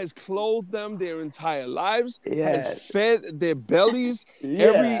has clothed them their entire lives, has fed their bellies.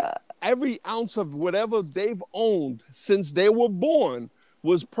 Every ounce of whatever they've owned since they were born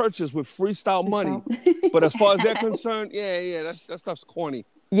was purchased with freestyle money. But as far as they're concerned, that stuff's corny.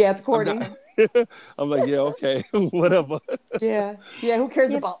 Yeah, it's corny. I'm like, okay, whatever. Yeah. Who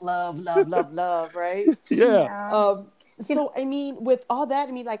cares about love, right? Yeah. So, I mean, with all that,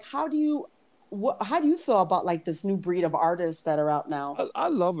 I mean, like, how do you feel about this new breed of artists that are out now? I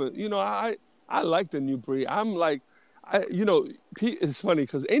love it. I like the new breed. I'm like, it's funny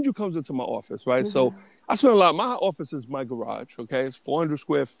because Angel comes into my office, right? So I spend a lot. My office is my garage. Okay, it's 400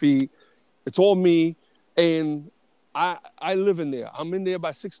 square feet. It's all me, and I live in there. I'm in there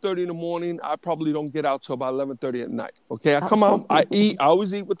by 6:30 in the morning. I probably don't get out till about 11:30 at night. Okay, I come out. I eat. I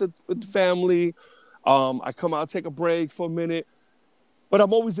always eat with the family. I come out, take a break for a minute, but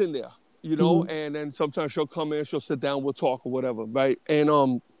I'm always in there. you know, and then sometimes she'll come in, she'll sit down, we'll talk or whatever, right?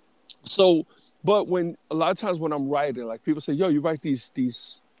 And so, but when a lot of times when I'm writing, like people say, yo, you write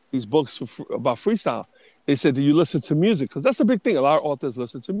these books about freestyle. They said, do you listen to music? Because that's a big thing. A lot of authors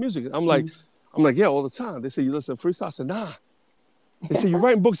listen to music. I'm like, yeah, all the time. They say, you listen to freestyle? I said, nah. They say, you're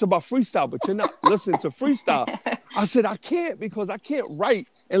writing books about freestyle, but you're not listening to freestyle. I said, I can't, because I can't write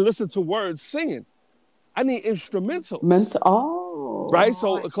and listen to words singing. I need instrumentals. Right?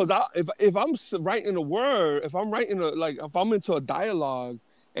 So, because if I'm writing a word, if I'm into a dialogue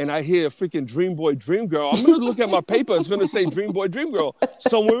and I hear freaking Dream Boy, Dream Girl, I'm going to look at my paper. It's going to say Dream Boy, Dream Girl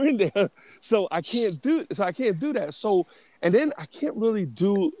somewhere in there. So I can't do that. So, and then I can't really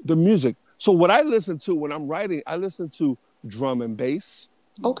do the music. So what I listen to when I'm writing, I listen to drum and bass.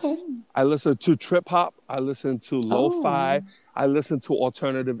 Okay. I listen to trip hop. I listen to lo-fi. I listen to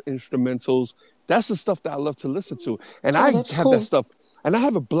alternative instrumentals. That's the stuff that I love to listen to. And I have that stuff. And I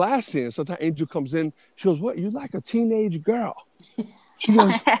have a blast in. Sometimes Angel comes in. She goes, what? You like a teenage girl? She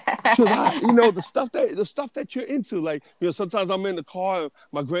goes, you know, the stuff that you're into. Like, you know, sometimes I'm in the car, and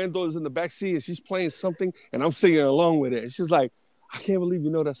my granddaughter's in the backseat, and she's playing something, and I'm singing along with it. And she's like, I can't believe you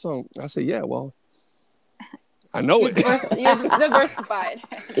know that song. I say, yeah, well, I know it. You're diversified.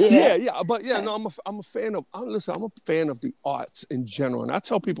 Yeah. But yeah, no, I'm a fan of. Listen, I'm a fan of the arts in general, and I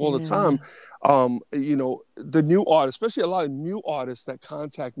tell people all the time, you know, the new artists, especially a lot of new artists that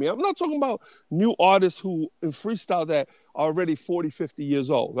contact me. I'm not talking about new artists who in freestyle that are already 40, 50 years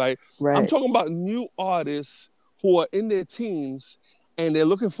old, right? I'm talking about new artists who are in their teens and they're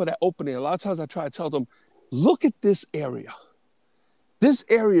looking for that opening. A lot of times I try to tell them, look at this area. This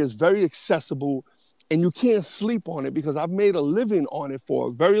area is very accessible. And you can't sleep on it, because I've made a living on it for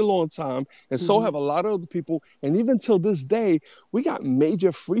a very long time. And so have a lot of other people. And even till this day, we got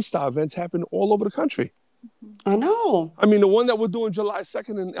major freestyle events happening all over the country. I know. I mean, the one that we're doing July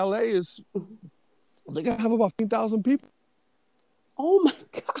 2nd in LA is, they're going to have about 15,000 people. Oh my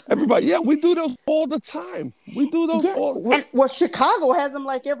God. Everybody. Yeah, we do those all the time. We do those all. Well, Chicago has them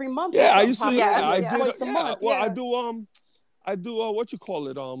like every month. Yeah, I used to. I do what you call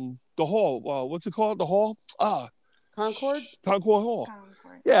it? The hall. What's it called? The hall? Concord Hall.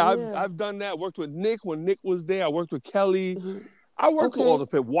 Yeah, I've done that. Worked with Nick when Nick was there. I worked with Kelly. I worked with all the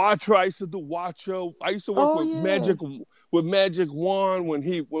people. Watcher, I used to do Watcher. I used to work with Magic Juan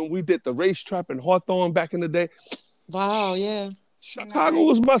when we did the racetrack in Hawthorne back in the day. Wow, yeah. Chicago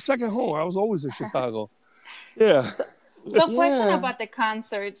was my second home. I was always in Chicago. Yeah. So question about the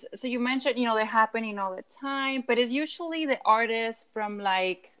concerts. So you mentioned, you know, they're happening all the time, but it's usually the artists from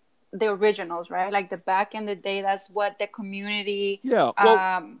like the originals, right? Like the back in the day, that's what the community. Yeah.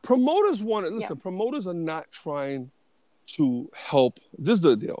 Well, promoters want to listen. Promoters are not trying to help. This is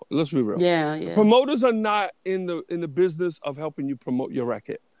the deal. Let's be real. Yeah. Promoters are not in the business of helping you promote your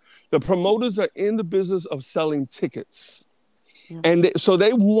record. The promoters are in the business of selling tickets. And so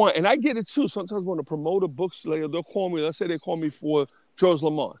they want, and I get it too. Sometimes when a promoter books later, they'll call me. Let's say they call me for George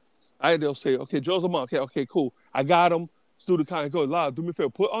Lamont. They'll say, okay, George Lamont. Okay, cool. I got him. Let's do the contract. Go, Lyle, do me a favor.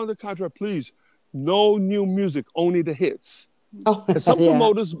 Put on the contract, please. No new music, only the hits. And some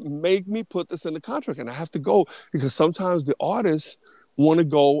promoters make me put this in the contract, and I have to go, because sometimes the artists want to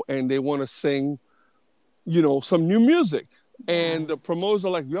go and they want to sing, you know, some new music. And the promoters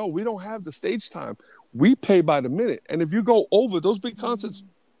are like, yo, we don't have the stage time. We pay by the minute. And if you go over, those big concerts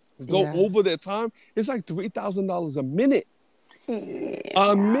go over their time, it's like $3,000 a minute.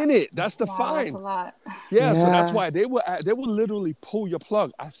 A minute. That's the fine. That's a lot. Yeah, so that's why they will literally pull your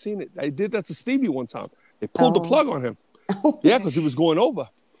plug. I've seen it. They did that to Stevie one time. They pulled the plug on him. Yeah, because he was going over.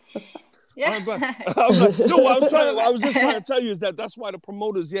 Yeah. I was like, no, I was just trying to tell you is that's why the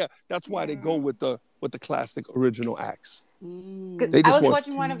promoters, that's why they go with the classic original acts. I was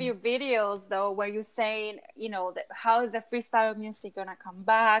watching one of your videos though, where you're saying, you know, how is the freestyle music gonna come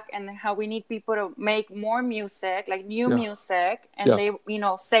back, and how we need people to make more music, like new music, and they, you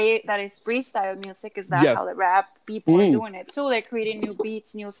know, say that it's freestyle music. Is that how the rap people are doing it too? They're creating new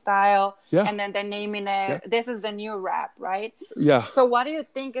beats, new style, and then they're naming it. This is the new rap, right? Yeah. So what do you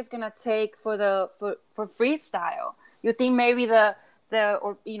think is gonna take for freestyle? You think maybe the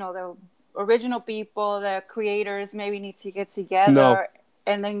original people, the creators, maybe need to get together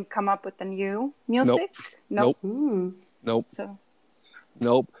and then come up with the new music? Nope.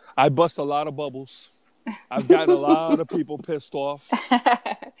 Nope. I bust a lot of bubbles. I've gotten a lot of people pissed off.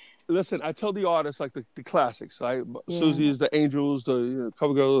 Listen, I tell the artists, like the classics, right? Susie's, the Angels, the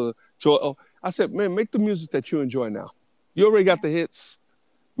Cover Girl, the Joy. I said, man, make the music that you enjoy now. You already got the hits.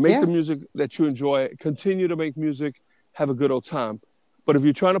 Make the music that you enjoy. Continue to make music. Have a good old time. But if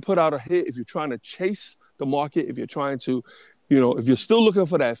you're trying to put out a hit, if you're trying to chase the market, if you're trying to if you're still looking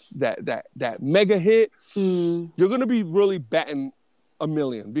for that mega hit, you're going to be really batting a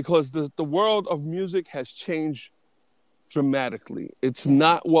million, because the world of music has changed dramatically. It's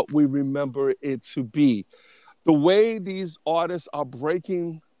not what we remember it to be. The way these artists are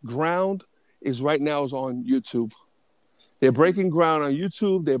breaking ground is right now is on YouTube. They're breaking ground on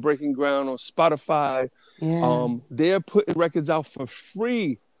YouTube. They're breaking ground on Spotify. Yeah. They're putting records out for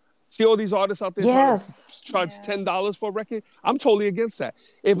free. See all these artists out there trying to charge $10 for a record? I'm totally against that.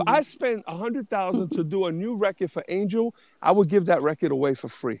 If I spent $100,000 to do a new record for Angel, I would give that record away for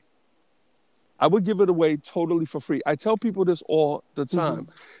free. I would give it away totally for free. I tell people this all the time.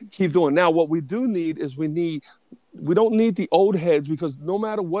 Keep doing. Now, what we do need is we don't need the old heads, because no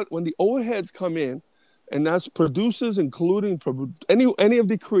matter what, when the old heads come in, and that's producers, including any of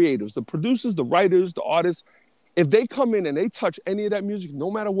the creators, the producers, the writers, the artists, if they come in and they touch any of that music, no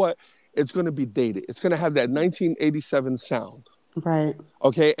matter what, it's going to be dated. It's going to have that 1987 sound. Right.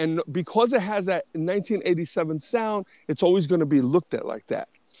 Okay. And because it has that 1987 sound, it's always going to be looked at like that.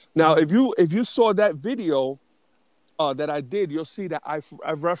 Now, if you saw that video that I did, you'll see that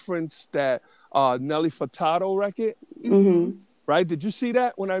I've referenced that Nelly Furtado record. Right? Did you see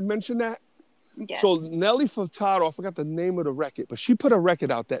that when I mentioned that? Yes. So Nelly Furtado, I forgot the name of the record, but she put a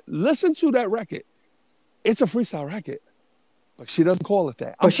record out that, listen to that record. It's a freestyle record, but she doesn't call it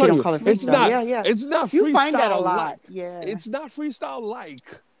that. But she don't call it freestyle. It's not. Yeah. It's not freestyle. You find that a lot. Like. Yeah. It's not freestyle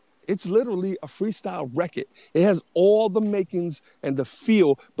like. It's literally a freestyle record. It has all the makings and the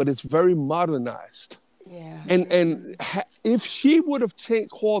feel, but it's very modernized. Yeah. And if she would have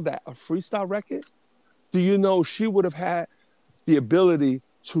called that a freestyle record, do you know she would have had the ability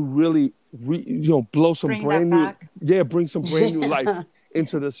to really blow some bring some brand new life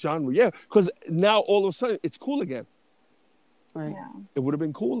into this genre. Yeah, because now all of a sudden it's cool again. Right. Yeah. It would have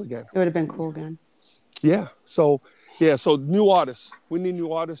been cool again. It would have been cool again. Yeah. So new artists. We need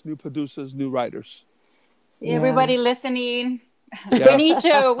new artists, new producers, new writers. Everybody listening. Yeah. We need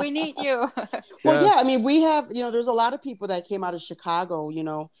you. We need you. Well, yeah, I mean, we have, there's a lot of people that came out of Chicago,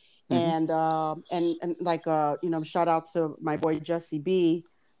 and like, shout out to my boy Jesse B.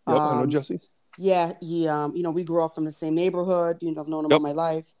 Yep, I know Jesse. Yeah, he, we grew up from the same neighborhood. I've known him all my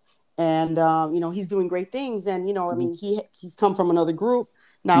life, and he's doing great things. And I mean, he's come from another group.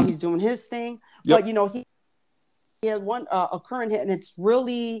 Now he's doing his thing. But he had one a current hit, and it's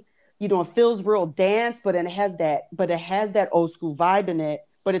really, it feels real dance, but it has that old school vibe in it.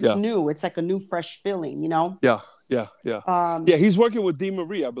 But it's new. It's like a new, fresh feeling. Yeah. He's working with Dee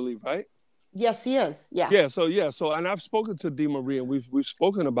Marie, I believe, right? Yes, he is. Yeah. Yeah. So, and I've spoken to Dee Marie, and we've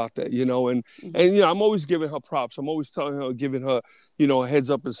spoken about that, and I'm always giving her props. I'm always telling her, giving her, a heads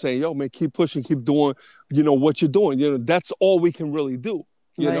up and saying, yo, man, keep pushing, keep doing, what you're doing. That's all we can really do.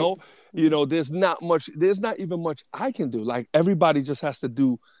 There's not even much I can do. Like, everybody just has to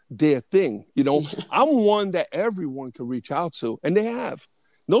do their thing. I'm one that everyone can reach out to, and they have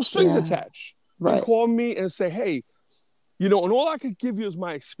no strings attached. Right. You call me and say, hey, and all I could give you is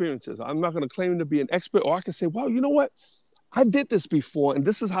my experiences. I'm not going to claim to be an expert, or I can say, well, you know what? I did this before, and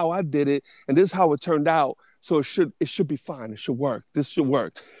this is how I did it, and this is how it turned out. So it should be fine. It should work. This should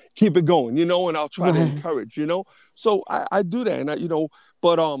work. Keep it going, and I'll try to encourage, So I do that, and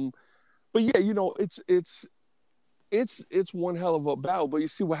but yeah, it's one hell of a battle. But you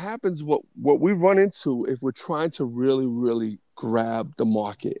see what happens, what we run into if we're trying to really, really grab the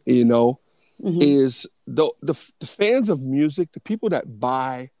market, is the fans of music, the people that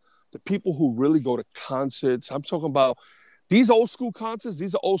buy, the people who really go to concerts. I'm talking about these old school concerts.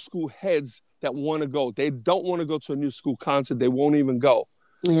 These are old school heads that want to go. They don't want to go to a new school concert. They won't even go.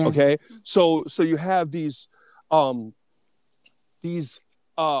 Yeah. Okay. So you have these a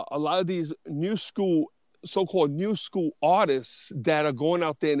lot of these so-called new school artists that are going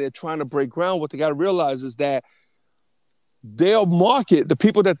out there and they're trying to break ground. What they got to realize is that their market, the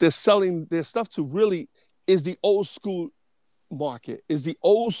people that they're selling their stuff to, really is the old school market, is the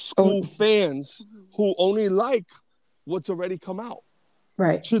old school fans who only like what's already come out.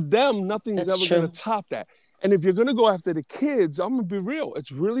 Right. To them, nothing's ever going to top that. And if you're going to go after the kids, I'm going to be real.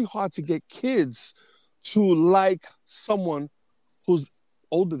 It's really hard to get kids to like someone who's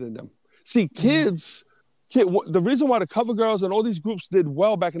older than them. See, the reason why the Cover Girls and all these groups did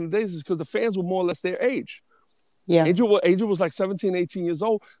well back in the days is because the fans were more or less their age. Yeah. Angel was like 17, 18 years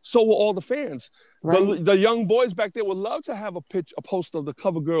old. So were all the fans. Right. The young boys back there would love to have a poster of the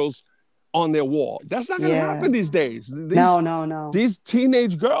Cover Girls on their wall. That's not going to happen these days. No. These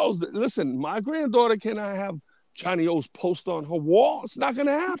teenage girls, listen, my granddaughter cannot have Johnny O's poster on her wall. It's not going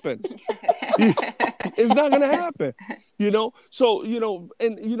to happen. It's not going to happen. So,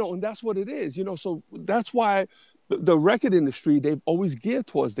 and that's what it is, so that's why the record industry, they've always geared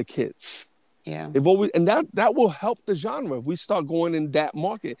towards the kids. Yeah. They've always, and that will help the genre. We start going in that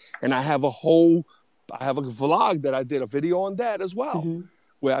market. And I have a vlog that I did a video on that as well,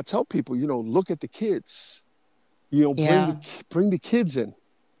 where I tell people, look at the kids, bring the kids in,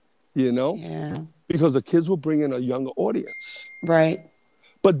 because the kids will bring in a younger audience. Right.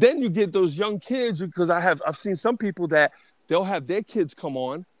 But then you get those young kids, because I've seen some people that they'll have their kids come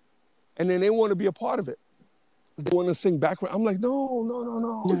on and then they want to be a part of it. They want to sing background. I'm like,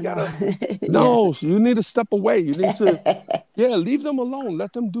 no. You need to step away. You need to, leave them alone.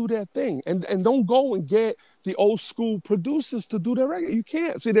 Let them do their thing. And don't go and get the old school producers to do their record. You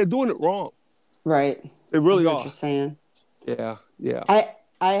can't. See, they're doing it wrong. Right. They really are. What you're saying. Yeah.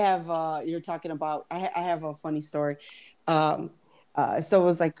 I have, you're talking about, I have a funny story. So it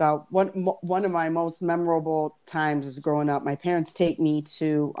was like one of my most memorable times was growing up. My parents take me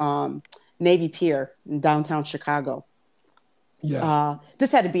to Navy Pier in downtown Chicago. Yeah.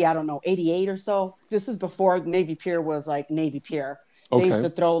 This had to be, I don't know, 88 or so. This is before Navy Pier was like Navy Pier. Okay. They used to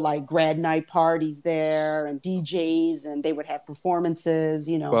throw like grad night parties there and DJs, and they would have performances,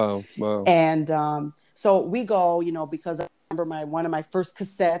 Wow. And so we go, because I remember one of my first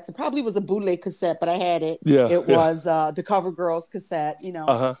cassettes. It probably was a bootleg cassette, but I had it. Yeah. It was the Cover Girls cassette,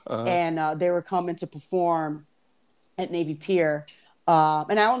 and they were coming to perform at Navy Pier.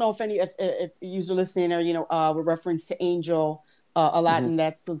 And I don't know if you're listening there, with reference to Angel a lot, and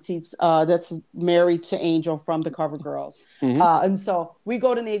that's Latif's, that's married to Angel from the Cover Girls. And so we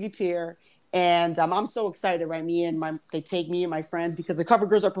go to Navy Pier, and I'm so excited, right? They take me and my friends because the Cover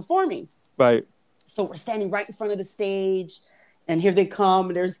Girls are performing. Right. So we're standing right in front of the stage, and here they come,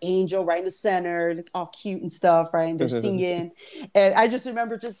 and there's Angel right in the center, all cute and stuff, right? And they're singing, and I just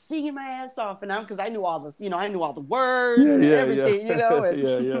remember just singing my ass off, and because I knew all the words and everything,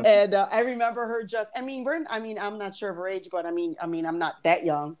 And I remember her I'm not sure of her age, but I'm not that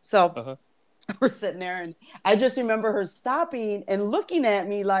young, so. We're sitting there, and I just remember her stopping and looking at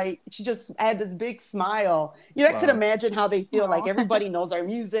me like she just had this big smile. I could imagine how they feel. Like everybody knows our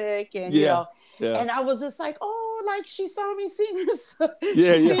music, and and I was just like, oh, like she saw me sing her. She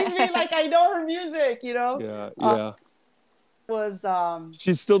sees me like I know her music.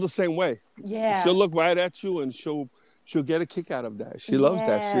 She's still the same way. Yeah, she'll look right at you, and she'll get a kick out of that. She loves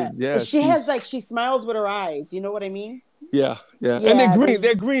that. She smiles with her eyes. You know what I mean? Yeah. And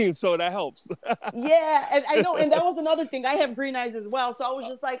they're green, so that helps. Yeah, and I know, and that was another thing. I have green eyes as well, so I was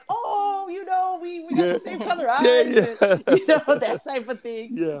just like, oh, we got the same color eyes, and, that type of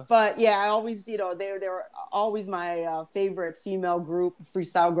thing. Yeah. But I always, they were always my favorite female group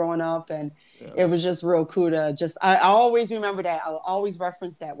freestyle growing up, and it was just real cool to I always remember that. I'll always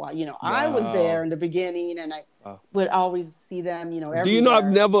reference that while I was there in the beginning, and I would always see them, everywhere. Do you know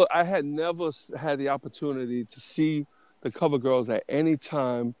I had never had the opportunity to see the Cover Girls at any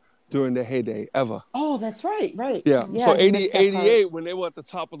time during their heyday ever. Oh, that's right. Yeah. So 88, when they were at the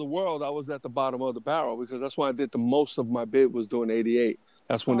top of the world, I was at the bottom of the barrel, because that's when I did the most of my bid was doing 88.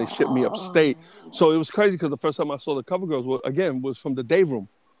 That's when they shipped me upstate. So it was crazy, because the first time I saw the Cover Girls was from the day room.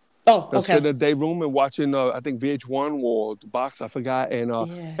 Oh, okay. Sitting in the day room and watching, I think VH1 or the box, I forgot. And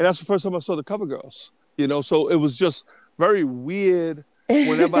that's the first time I saw the Cover Girls. So it was just very weird.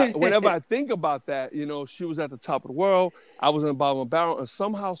 Whenever I think about that, she was at the top of the world, I was in the bottom of the barrel, and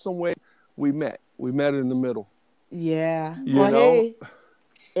somehow, some way, we met in the middle. Yeah. Hey,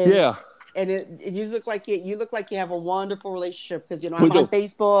 and you look like you have a wonderful relationship, because I'm on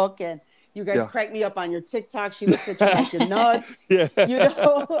Facebook, and you guys crack me up on your TikTok. She looks at you like you're nuts.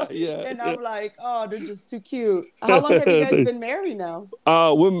 And I'm like, oh, they're just too cute. How long have you guys been married now?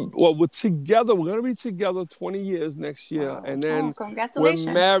 We're together. We're gonna be together 20 years next year. Wow. And then congratulations.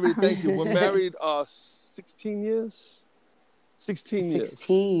 We're married. Thank you. We're married 16 years.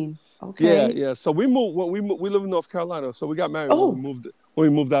 16. Okay. Yeah. So we moved. We live in North Carolina. So we got married when we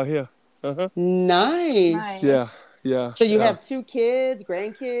moved out here. Nice. Yeah. So you have 2 kids,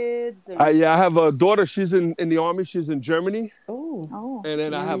 grandkids? Or... I have a daughter. She's in the Army. She's in Germany. Oh. And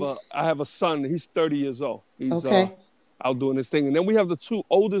then nice. I have a son. He's 30 years old. He's out doing his thing. And then we have the 2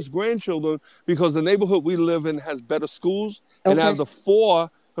 oldest grandchildren, because the neighborhood we live in has better schools. And I have the 4,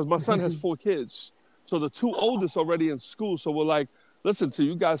 because my son has 4 kids. So the 2 oldest already in school. So we're like, listen, till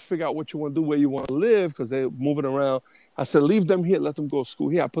you guys figure out what you want to do, where you want to live, because they're moving around. I said, leave them here. Let them go to school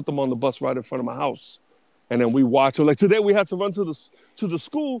here. I put them on the bus right in front of my house. And then we watch her. Like today, we had to run to the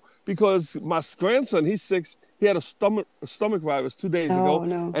school because my grandson, he's 6. He had a stomach virus 2 days ago.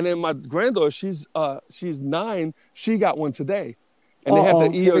 No. And then my granddaughter, she's 9. She got one today, and they had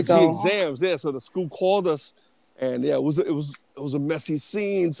the ERG exams. Yeah, so the school called us, and it was it was a messy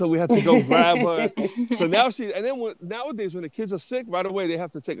scene, so we had to go grab her. So now nowadays when the kids are sick, right away they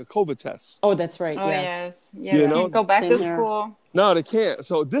have to take a COVID test. Oh, that's right. Oh, Yeah. yes. Yeah, You they know? can't go back Same to here. school. No, they can't.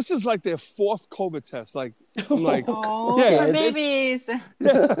 So this is like their 4th COVID test. Like I'm like, Oh, yeah, poor babies.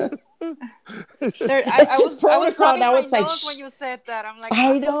 yeah. It's just protocol now. It's like, when you said that, I'm like,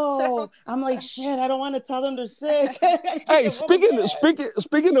 I oh, know. I'm like, shit. I don't want to tell them they're sick. Hey,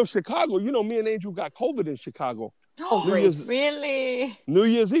 speaking of Chicago, you know, me and Angel got COVID in Chicago. Oh, New great. Year's, really? New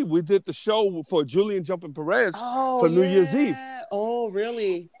Year's Eve, we did the show for Julian Jumping Perez Oh, for New Year's Eve. Oh,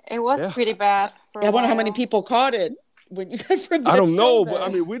 really? It was Yeah. pretty bad. For I a wonder how while. many people caught it when you guys for that I don't know, show but I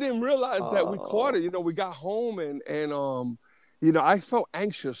then. mean, we didn't realize that we caught it. You know, we got home and you know, I felt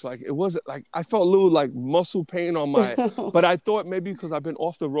anxious. Like it wasn't like I felt a little like muscle pain on my, but I thought maybe because I've been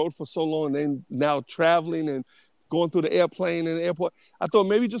off the road for so long, and then now traveling and going through the airplane and the airport, I thought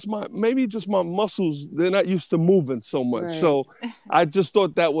maybe just my muscles, they're not used to moving so much. Right. So I just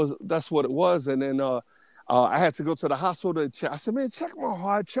thought that's what it was. And then I had to go to the hospital to check. I said, man, check my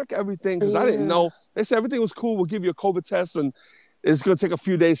heart, check everything, because I didn't know. They said everything was cool. We'll give you a COVID test and it's gonna take a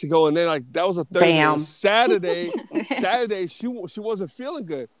few days to go. And then like that was a Thursday. Bam. Saturday, she wasn't feeling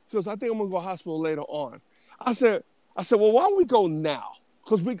good. She goes, I think I'm gonna go to the hospital later on. I said, well, why don't we go now?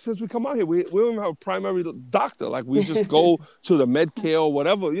 Because since we come out here, we don't even have a primary doctor. Like we just go to the Medcare or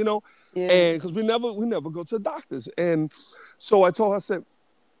whatever, you know. Yeah. And because we never go to the doctors. And so I told her, I said,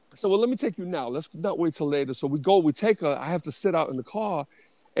 well, let me take you now. Let's not wait till later. So we take her. I have to sit out in the car.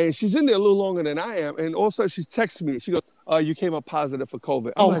 And she's in there a little longer than I am. And all of a sudden she's texting me. She goes, you came up positive for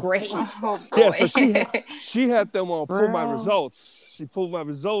COVID. I'm like, great. Oh, yeah, so she had them pull my Girl. results. She pulled my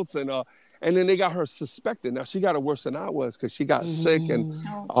results and then they got her suspected. Now she got it worse than I was because she got sick and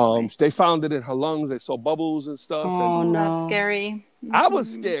they found it in her lungs. They saw bubbles and stuff. Oh, and no. That's scary. I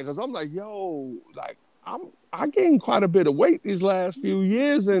was scared because I'm like, yo, like I gained quite a bit of weight these last few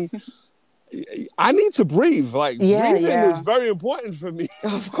years and I need to breathe. Like breathing is very important for me.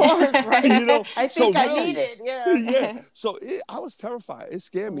 Of course, right? You know, I think so I really, need it. Yeah. yeah. So I was terrified. It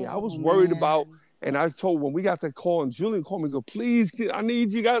scared me. I was worried about, and I told when we got that call and Julian called me, go, please, I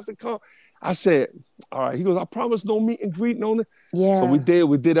need you guys to come. I said, all right. He goes, I promise no meet and greet, no. Yeah. So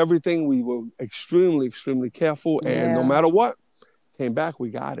we did everything. We were extremely, extremely careful. And no matter what, came back,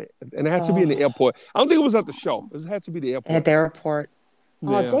 we got it. And it had to be in the airport. I don't think it was at the show. It had to be the airport. At the airport.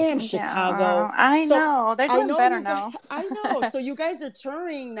 Oh, Yeah. damn, Chicago. I know. They're doing better now. I know. So you guys are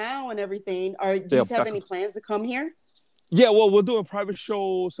touring now and everything. Do you have any plans to come here? Yeah, well, we're doing private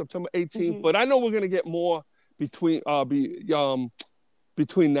shows September 18th, but I know we're going to get more between now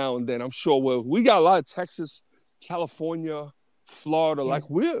and then. I'm sure we got a lot of Texas, California, Florida.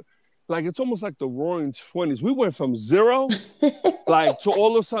 Yeah. Like it's almost like the roaring 20s. We went from zero like to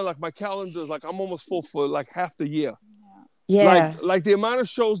all of a sudden, like my calendar is like I'm almost full for like half the year. Yeah. Like the amount of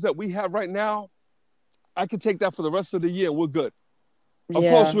shows that we have right now, I could take that for the rest of the year and we're good. Of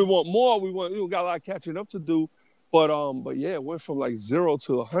course, we want more. We got a lot of catching up to do. But yeah, it went from like 0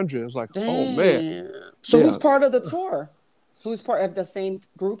 to 100. It's like, oh man. So who's part of the tour? Who's part of the same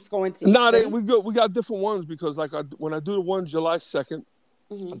groups going to? No, we got different ones because like when I do the one July 2nd,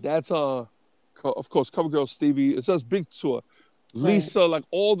 that's of course CoverGirl Stevie. It's just big tour. Lisa, like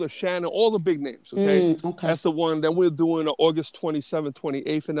all the Shannon, all the big names. Okay, that's the one. Then we're doing August 27th,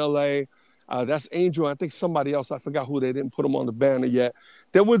 28th in LA. That's Angel. I think somebody else. I forgot who. They didn't put them on the banner yet.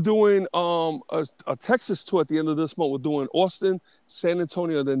 Then we're doing a Texas tour at the end of this month. We're doing Austin, San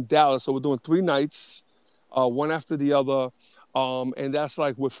Antonio, then Dallas. So we're doing 3 nights, one after the other. And that's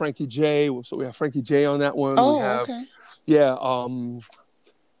like with Frankie J. So we have Frankie J on that one. Oh, we have, okay. Yeah.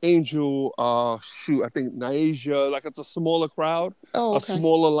 Angel, I think Naija, like it's a smaller crowd, a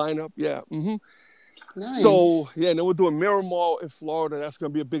smaller lineup. Yeah. Nice. So, yeah, and then we're doing Miramar in Florida. That's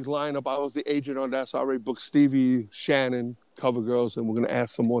going to be a big lineup. I was the agent on that, so I already booked Stevie, Shannon, CoverGirls, and we're going to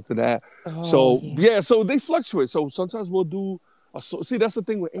add some more to that. So they fluctuate. So sometimes we'll do, see, that's the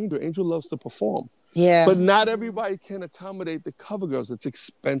thing with Angel. Angel loves to perform. Yeah. But not everybody can accommodate the CoverGirls. It's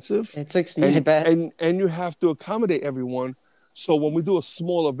expensive. It's expensive, I bet. And you have to accommodate everyone. So when we do a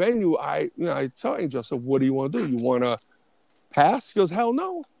smaller venue, I tell Angel, I said, what do you want to do? You want to pass? She goes, hell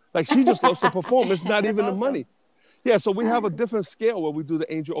no. Like she just loves to perform. It's not even the money. Yeah, so we have a different scale where we do the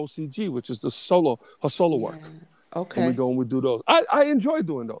Angel OCG, which is her solo work. Okay. And we go and we do those. I enjoy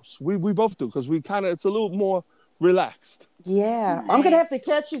doing those. We both do because it's a little more relaxed. Yeah, Nice. I'm gonna have to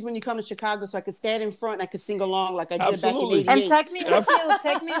catch you when you come to Chicago, so I could stand in front and I could sing along like I did Absolutely. back in And '88. take me with you.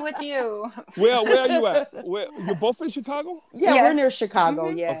 Take me with you. Where are you at? Where you're both in Chicago? Yeah, Yes. we're near Chicago.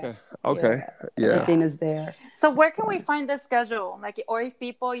 Yeah. Okay. Yeah. Everything is there. So where can we find the schedule? Like, or if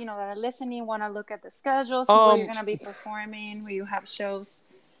people, you know, that are listening want to look at the schedule, see where you're going to be performing, where you have shows.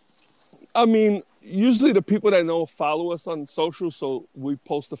 I mean, usually the people that know follow us on social, so we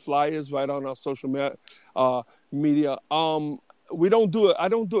post the flyers right on our social media. We don't do it. I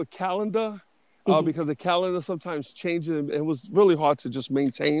don't do a calendar because the calendar sometimes changes. And it was really hard to just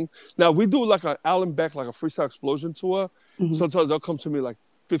maintain. Now we do like an Alan Beck, like a freestyle explosion tour. Sometimes they'll come to me like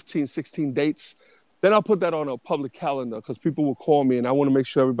 15, 16 dates. Then I'll put that on a public calendar because people will call me and I want to make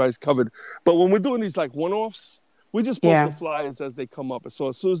sure everybody's covered. But when we're doing these like one-offs, we just post the flyers as they come up. And so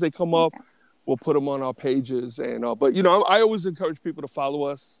as soon as they come up, we'll put them on our pages. And but you know, I always encourage people to follow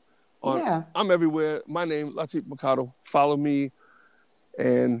us. I'm everywhere. My name, Latif Mercado. Follow me.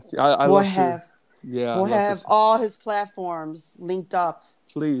 And I love to. Yeah. We'll have all his platforms linked up.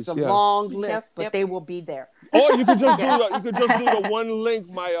 Please. It's a long list, but they will be there. Or you could just do the one link,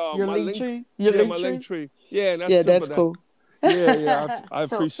 my link tree. My link tree. Yeah, and that's cool. Yeah, I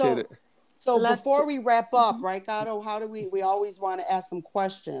appreciate it. So before we wrap up, right, Gato, how do we always want to ask some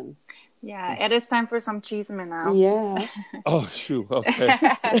questions? Yeah, it is time for some cheeseman now. Yeah. Oh, shoot. Okay.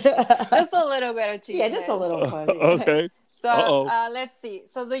 Just a little bit of cheese. Yeah, just a little funny. Okay. So let's see.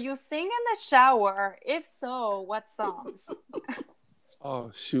 So do you sing in the shower? If so, what songs? Oh,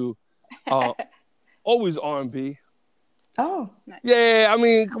 shoot. Always R&B. Oh. Yeah, I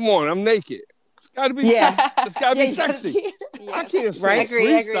mean, come on. I'm naked. It's got to be it's got to be sexy. I can't sing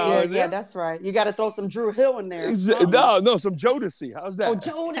freestyle. Yeah, that's right. You got to throw some Drew Hill in there. No, some Jodeci. How's that? Oh,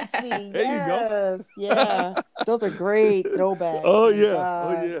 Jodeci. There you go. Yeah. Those are great throwbacks. Oh,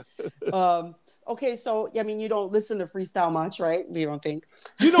 yeah. Okay, so, I mean, you don't listen to freestyle much, right? You don't think?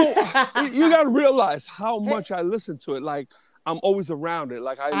 You know, you got to realize how much I listen to it. Like, I'm always around it.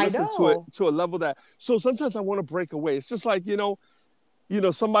 Like, I listen to it to a level that, so sometimes I want to break away. It's just like, you know,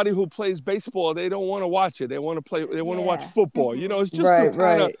 somebody who plays baseball, they don't want to watch it. They want to watch football. You know, it's just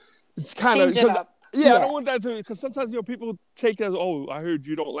it's kind of, I don't want that to, because sometimes, people take it as, oh, I heard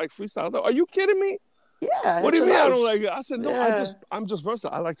you don't like freestyle. Are you kidding me? Yeah. What do you mean I don't like it? I said, no, I'm just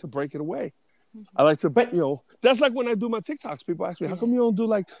versatile. I like to break it away. I like to, that's like when I do my TikToks. People ask me, how come you don't do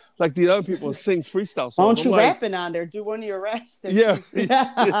like the other people and sing freestyle songs? Why don't you rapping on there? Do one of your raps. Yeah.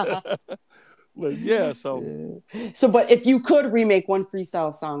 But So, but if you could remake one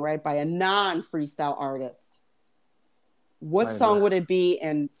freestyle song, right, by a non-freestyle artist, what song would it be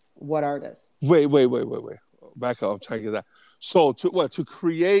and what artist? Wait. Back up. I'm trying to get that. So to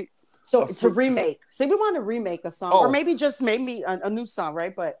create. So to remake. Say we want to remake a song, or maybe just a new song,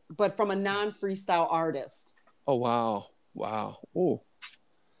 right? But from a non-freestyle artist. Oh wow. Oh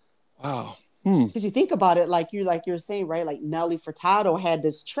wow. Because you think about it, like you're saying, right? Like Nelly Furtado had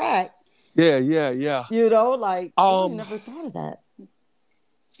this track. Yeah. You know, like I never thought of that.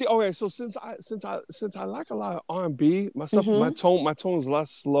 See, okay, so since I like a lot of R&B, my stuff, my tone is a lot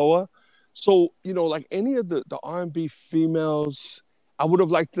slower. So like any of the R&B females, I would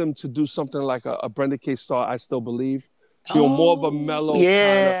have liked them to do something like a Brenda K. Starr, I Still Believe. More of a mellow kind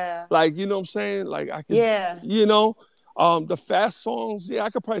of, like, you know what I'm saying? Like I could, the fast songs, I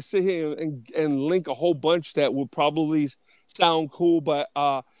could probably sit here and link a whole bunch that would probably sound cool, but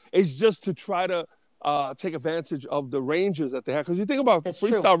it's just to try to take advantage of the ranges that they have. Because you think about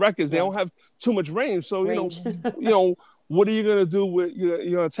freestyle records, they don't have too much range. So, what are you going to do with, you're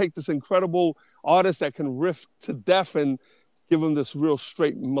going to take this incredible artist that can riff to death and give them this real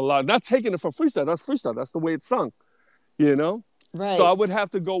straight melodic, not taking it from freestyle. That's freestyle. That's the way it's sung, Right. So I would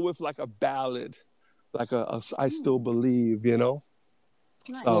have to go with like a ballad, like a I Still Believe, So,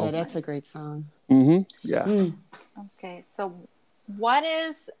 yeah, that's a great song. Yeah. Okay, so what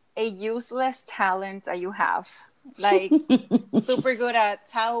is a useless talent that you have? Like super good at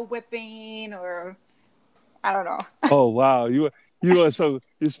towel whipping, or I don't know. Oh wow, you know, so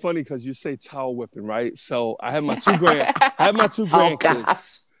it's funny because you say towel whipping, right? So I have my two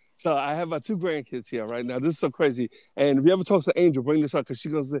grandkids. So I have my two grandkids here right now. This is so crazy. And if you ever talk to Angel, bring this up because she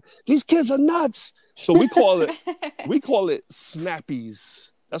goes, "These kids are nuts." So we call it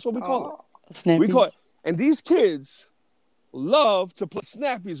snappies. That's what we call it. Snappies. We call it, and these kids love to play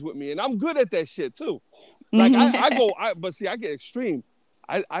snappies with me, and I'm good at that shit too. Like I get extreme.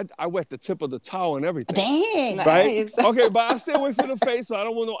 I wet the tip of the towel and everything. Dang. Right? Nice. Okay, but I stay away from the face, so I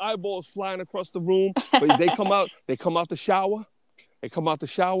don't want no eyeballs flying across the room. But they come out the shower.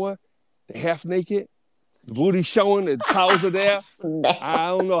 They half naked. The booty showing, the towels are there. I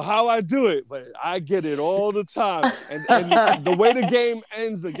don't know how I do it, but I get it all the time. And the way the game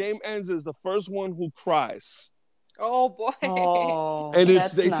ends is the first one who cries. Oh boy! Oh, and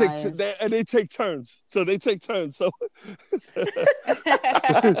that's they nice. they take turns. So they take turns. So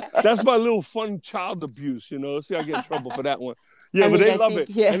that's my little fun child abuse, you know. See, I get in trouble for that one. Yeah, but they love it.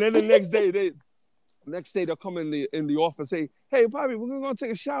 Yeah. And then the next day they'll come in the office and say, "Hey, Bobby, we're gonna go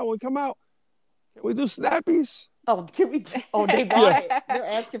take a shower and come out. Can we do snappies?" Oh, can we? They want it. They're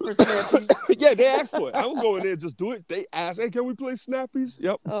asking for snappies. Yeah, they ask for it. I don't go in there and just do it. They ask, "Hey, can we play snappies?"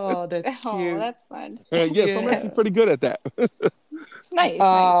 Yep. Oh, that's cute. Oh, that's fun. So I'm actually pretty good at that. Nice.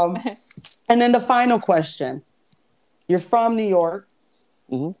 And then the final question: you're from New York.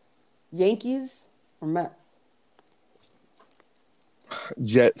 Mhm. Yankees or Mets?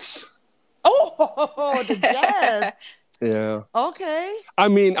 Jets. Oh, the Jets. Yeah. Okay. I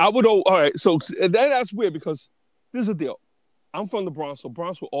mean, I would. All right. So that's weird because this is the deal. I'm from the Bronx, so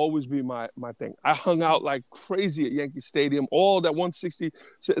Bronx will always be my thing. I hung out like crazy at Yankee Stadium, all that 160,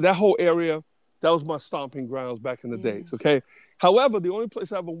 that whole area. That was my stomping grounds back in the days. Okay. However, the only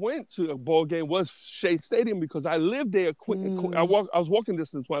place I ever went to a ball game was Shea Stadium because I lived there. I was walking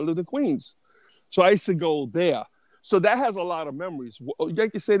distance when I lived in Queens, so I used to go there. So that has a lot of memories.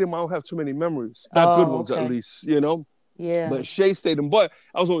 Yankee Stadium, I don't have too many memories, not good ones at least, you know. Yeah. But Shea Stadium, but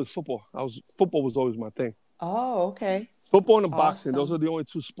I was always football. Football was always my thing. Oh, okay. Football and boxing, those are the only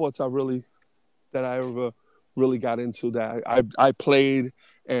two sports I ever really got into. That I played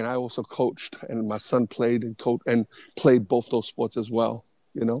and I also coached, and my son played and coached and played both those sports as well.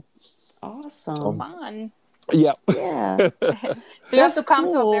 You know. Awesome. Fun. Yeah. Yeah. So you have to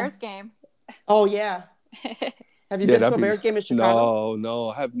come to a Bears game. Oh yeah. Have you been to a Bears game in Chicago? No,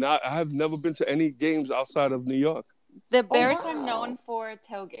 I have not. I have never been to any games outside of New York. The Bears are known for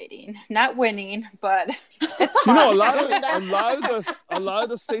tailgating, not winning, but it's you fun. know, a lot of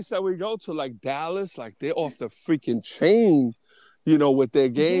the states that we go to, like Dallas, like they're off the freaking chain, you know, with their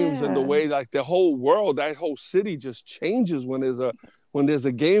games and the way like the whole world, that whole city just changes when there's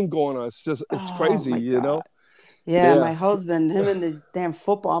a game going on. It's crazy, you know. Yeah, my husband, him and his damn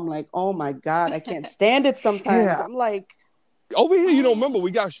football. I'm like, oh my God, I can't stand it sometimes. Yeah. I'm like, over here, you know, remember we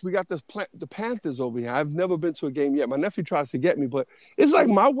got the Panthers over here. I've never been to a game yet. My nephew tries to get me, but it's like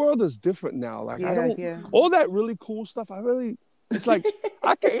my world is different now. Like all that really cool stuff. It's like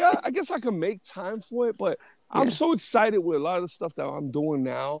I guess I can make time for it, but I'm so excited with a lot of the stuff that I'm doing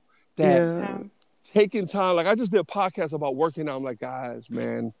now that taking time. Like I just did a podcast about working out. I'm like, guys,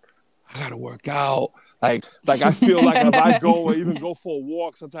 man, I gotta work out. Like I feel like if I go or even go for a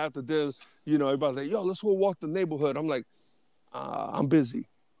walk, sometimes after this, you know, everybody's like, yo, let's go walk the neighborhood. I'm like, I'm busy.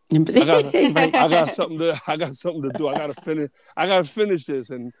 I got something to do. I gotta finish this.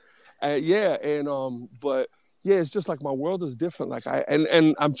 And but yeah, it's just like my world is different. Like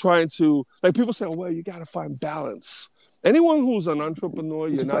and I'm trying to, like people say, well, you gotta find balance. Anyone who's an entrepreneur,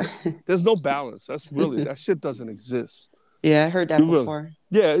 there's no balance. That shit doesn't exist. Yeah, I heard that before.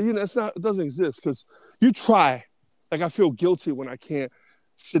 Yeah, you know, it doesn't exist because you try. Like I feel guilty when I can't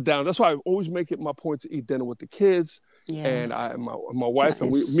sit down. That's why I always make it my point to eat dinner with the kids. Yeah. And my wife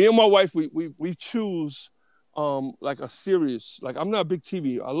and me and my wife we choose like a series. Like I'm not a big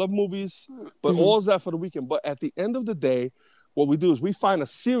TV. I love movies, but all's that for the weekend. But at the end of the day, what we do is we find a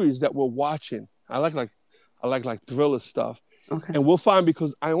series that we're watching. I like thriller stuff. Okay. And we'll find,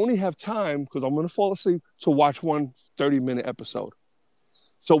 because I only have time, because I'm going to fall asleep, to watch one 30-minute episode.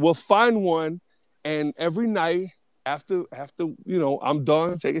 So we'll find one, and every night after you know, I'm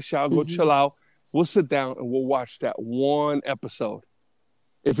done, take a shower, go chill out, we'll sit down and we'll watch that one episode.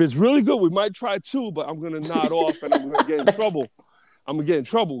 If it's really good, we might try two, but I'm going to nod off and I'm going to get in trouble. I'm going to get in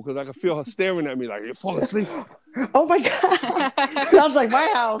trouble because I can feel her staring at me like, you're falling asleep. Oh my God. Sounds like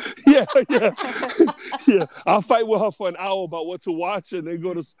my house. Yeah. I'll fight with her for an hour about what to watch and then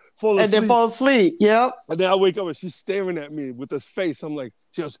go to fall asleep. And then fall asleep. Yep. And then I wake up and she's staring at me with this face. I'm like,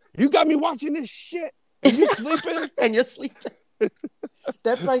 she goes, you got me watching this shit. And you sleeping? And you're sleeping.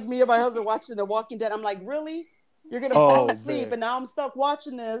 That's like me and my husband watching The Walking Dead. I'm like, really? You're gonna fall asleep, man. And now I'm stuck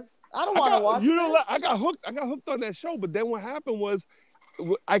watching this. I don't want to watch. You know, I got hooked on that show. But then what happened was,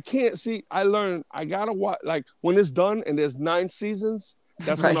 I can't see. I learned I gotta watch. Like when it's done and there's 9 seasons,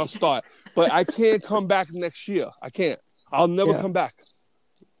 that's when I'll start. But I can't come back next year. I can't. I'll never come back.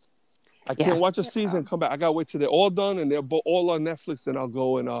 I can't watch a season and come back. I gotta wait till they're all done and they're all on Netflix. Then I'll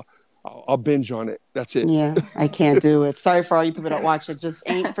go and I'll binge on it. That's it. Yeah, I can't do it. Sorry for all you people that watch it. Just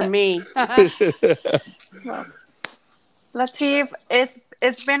ain't for me. Latif,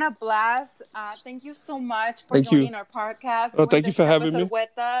 it's been a blast. Thank you so much for Thank you. joining our podcast Oh, for thank you this for having episode me.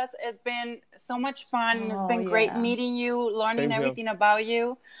 with us. It's been so much fun. And it's been great yeah. meeting you, learning Same here. everything about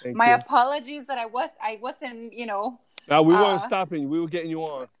you. Thank My you. apologies that I wasn't, Now we weren't stopping you. We were getting you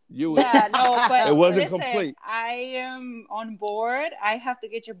on. yeah, no, but It wasn't listen, complete. I am on board. I have to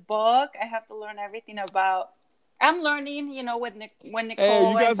get your book. I have to learn everything about. I'm learning, with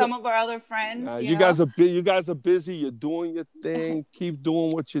Nicole and some of our other friends. You guys are busy. You're doing your thing. Keep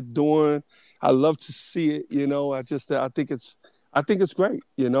doing what you're doing. I love to see it. I think it's great.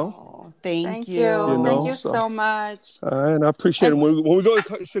 Oh, thank you. Thank you so much. And I appreciate it. When we go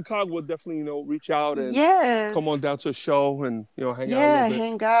to Chicago, we'll definitely reach out and come on down to a show and hang out a little bit.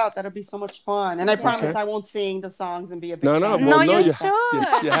 Hang out. That'll be so much fun. And I promise I won't sing the songs and be a big fan. No, you should.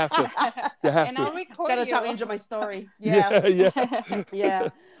 You have to. You have and to. I'll record Gotta you. tell Angel my story. Yeah.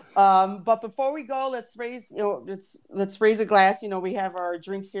 But before we go, let's raise a glass. We have our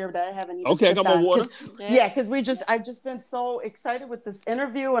drinks here that I haven't even Okay, I got my water. Because I've just been so excited with this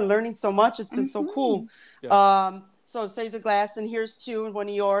interview and learning so much. It's been so cool. Yeah. So let's raise a glass, and here's to one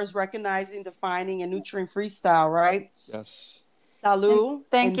of yours, recognizing, defining, and nurturing freestyle, right? Yes. Salud. And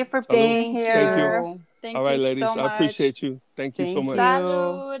thank you for being here. Thank you. All right, ladies. So much. I appreciate you. Thank you so much.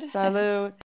 Salud. Salud.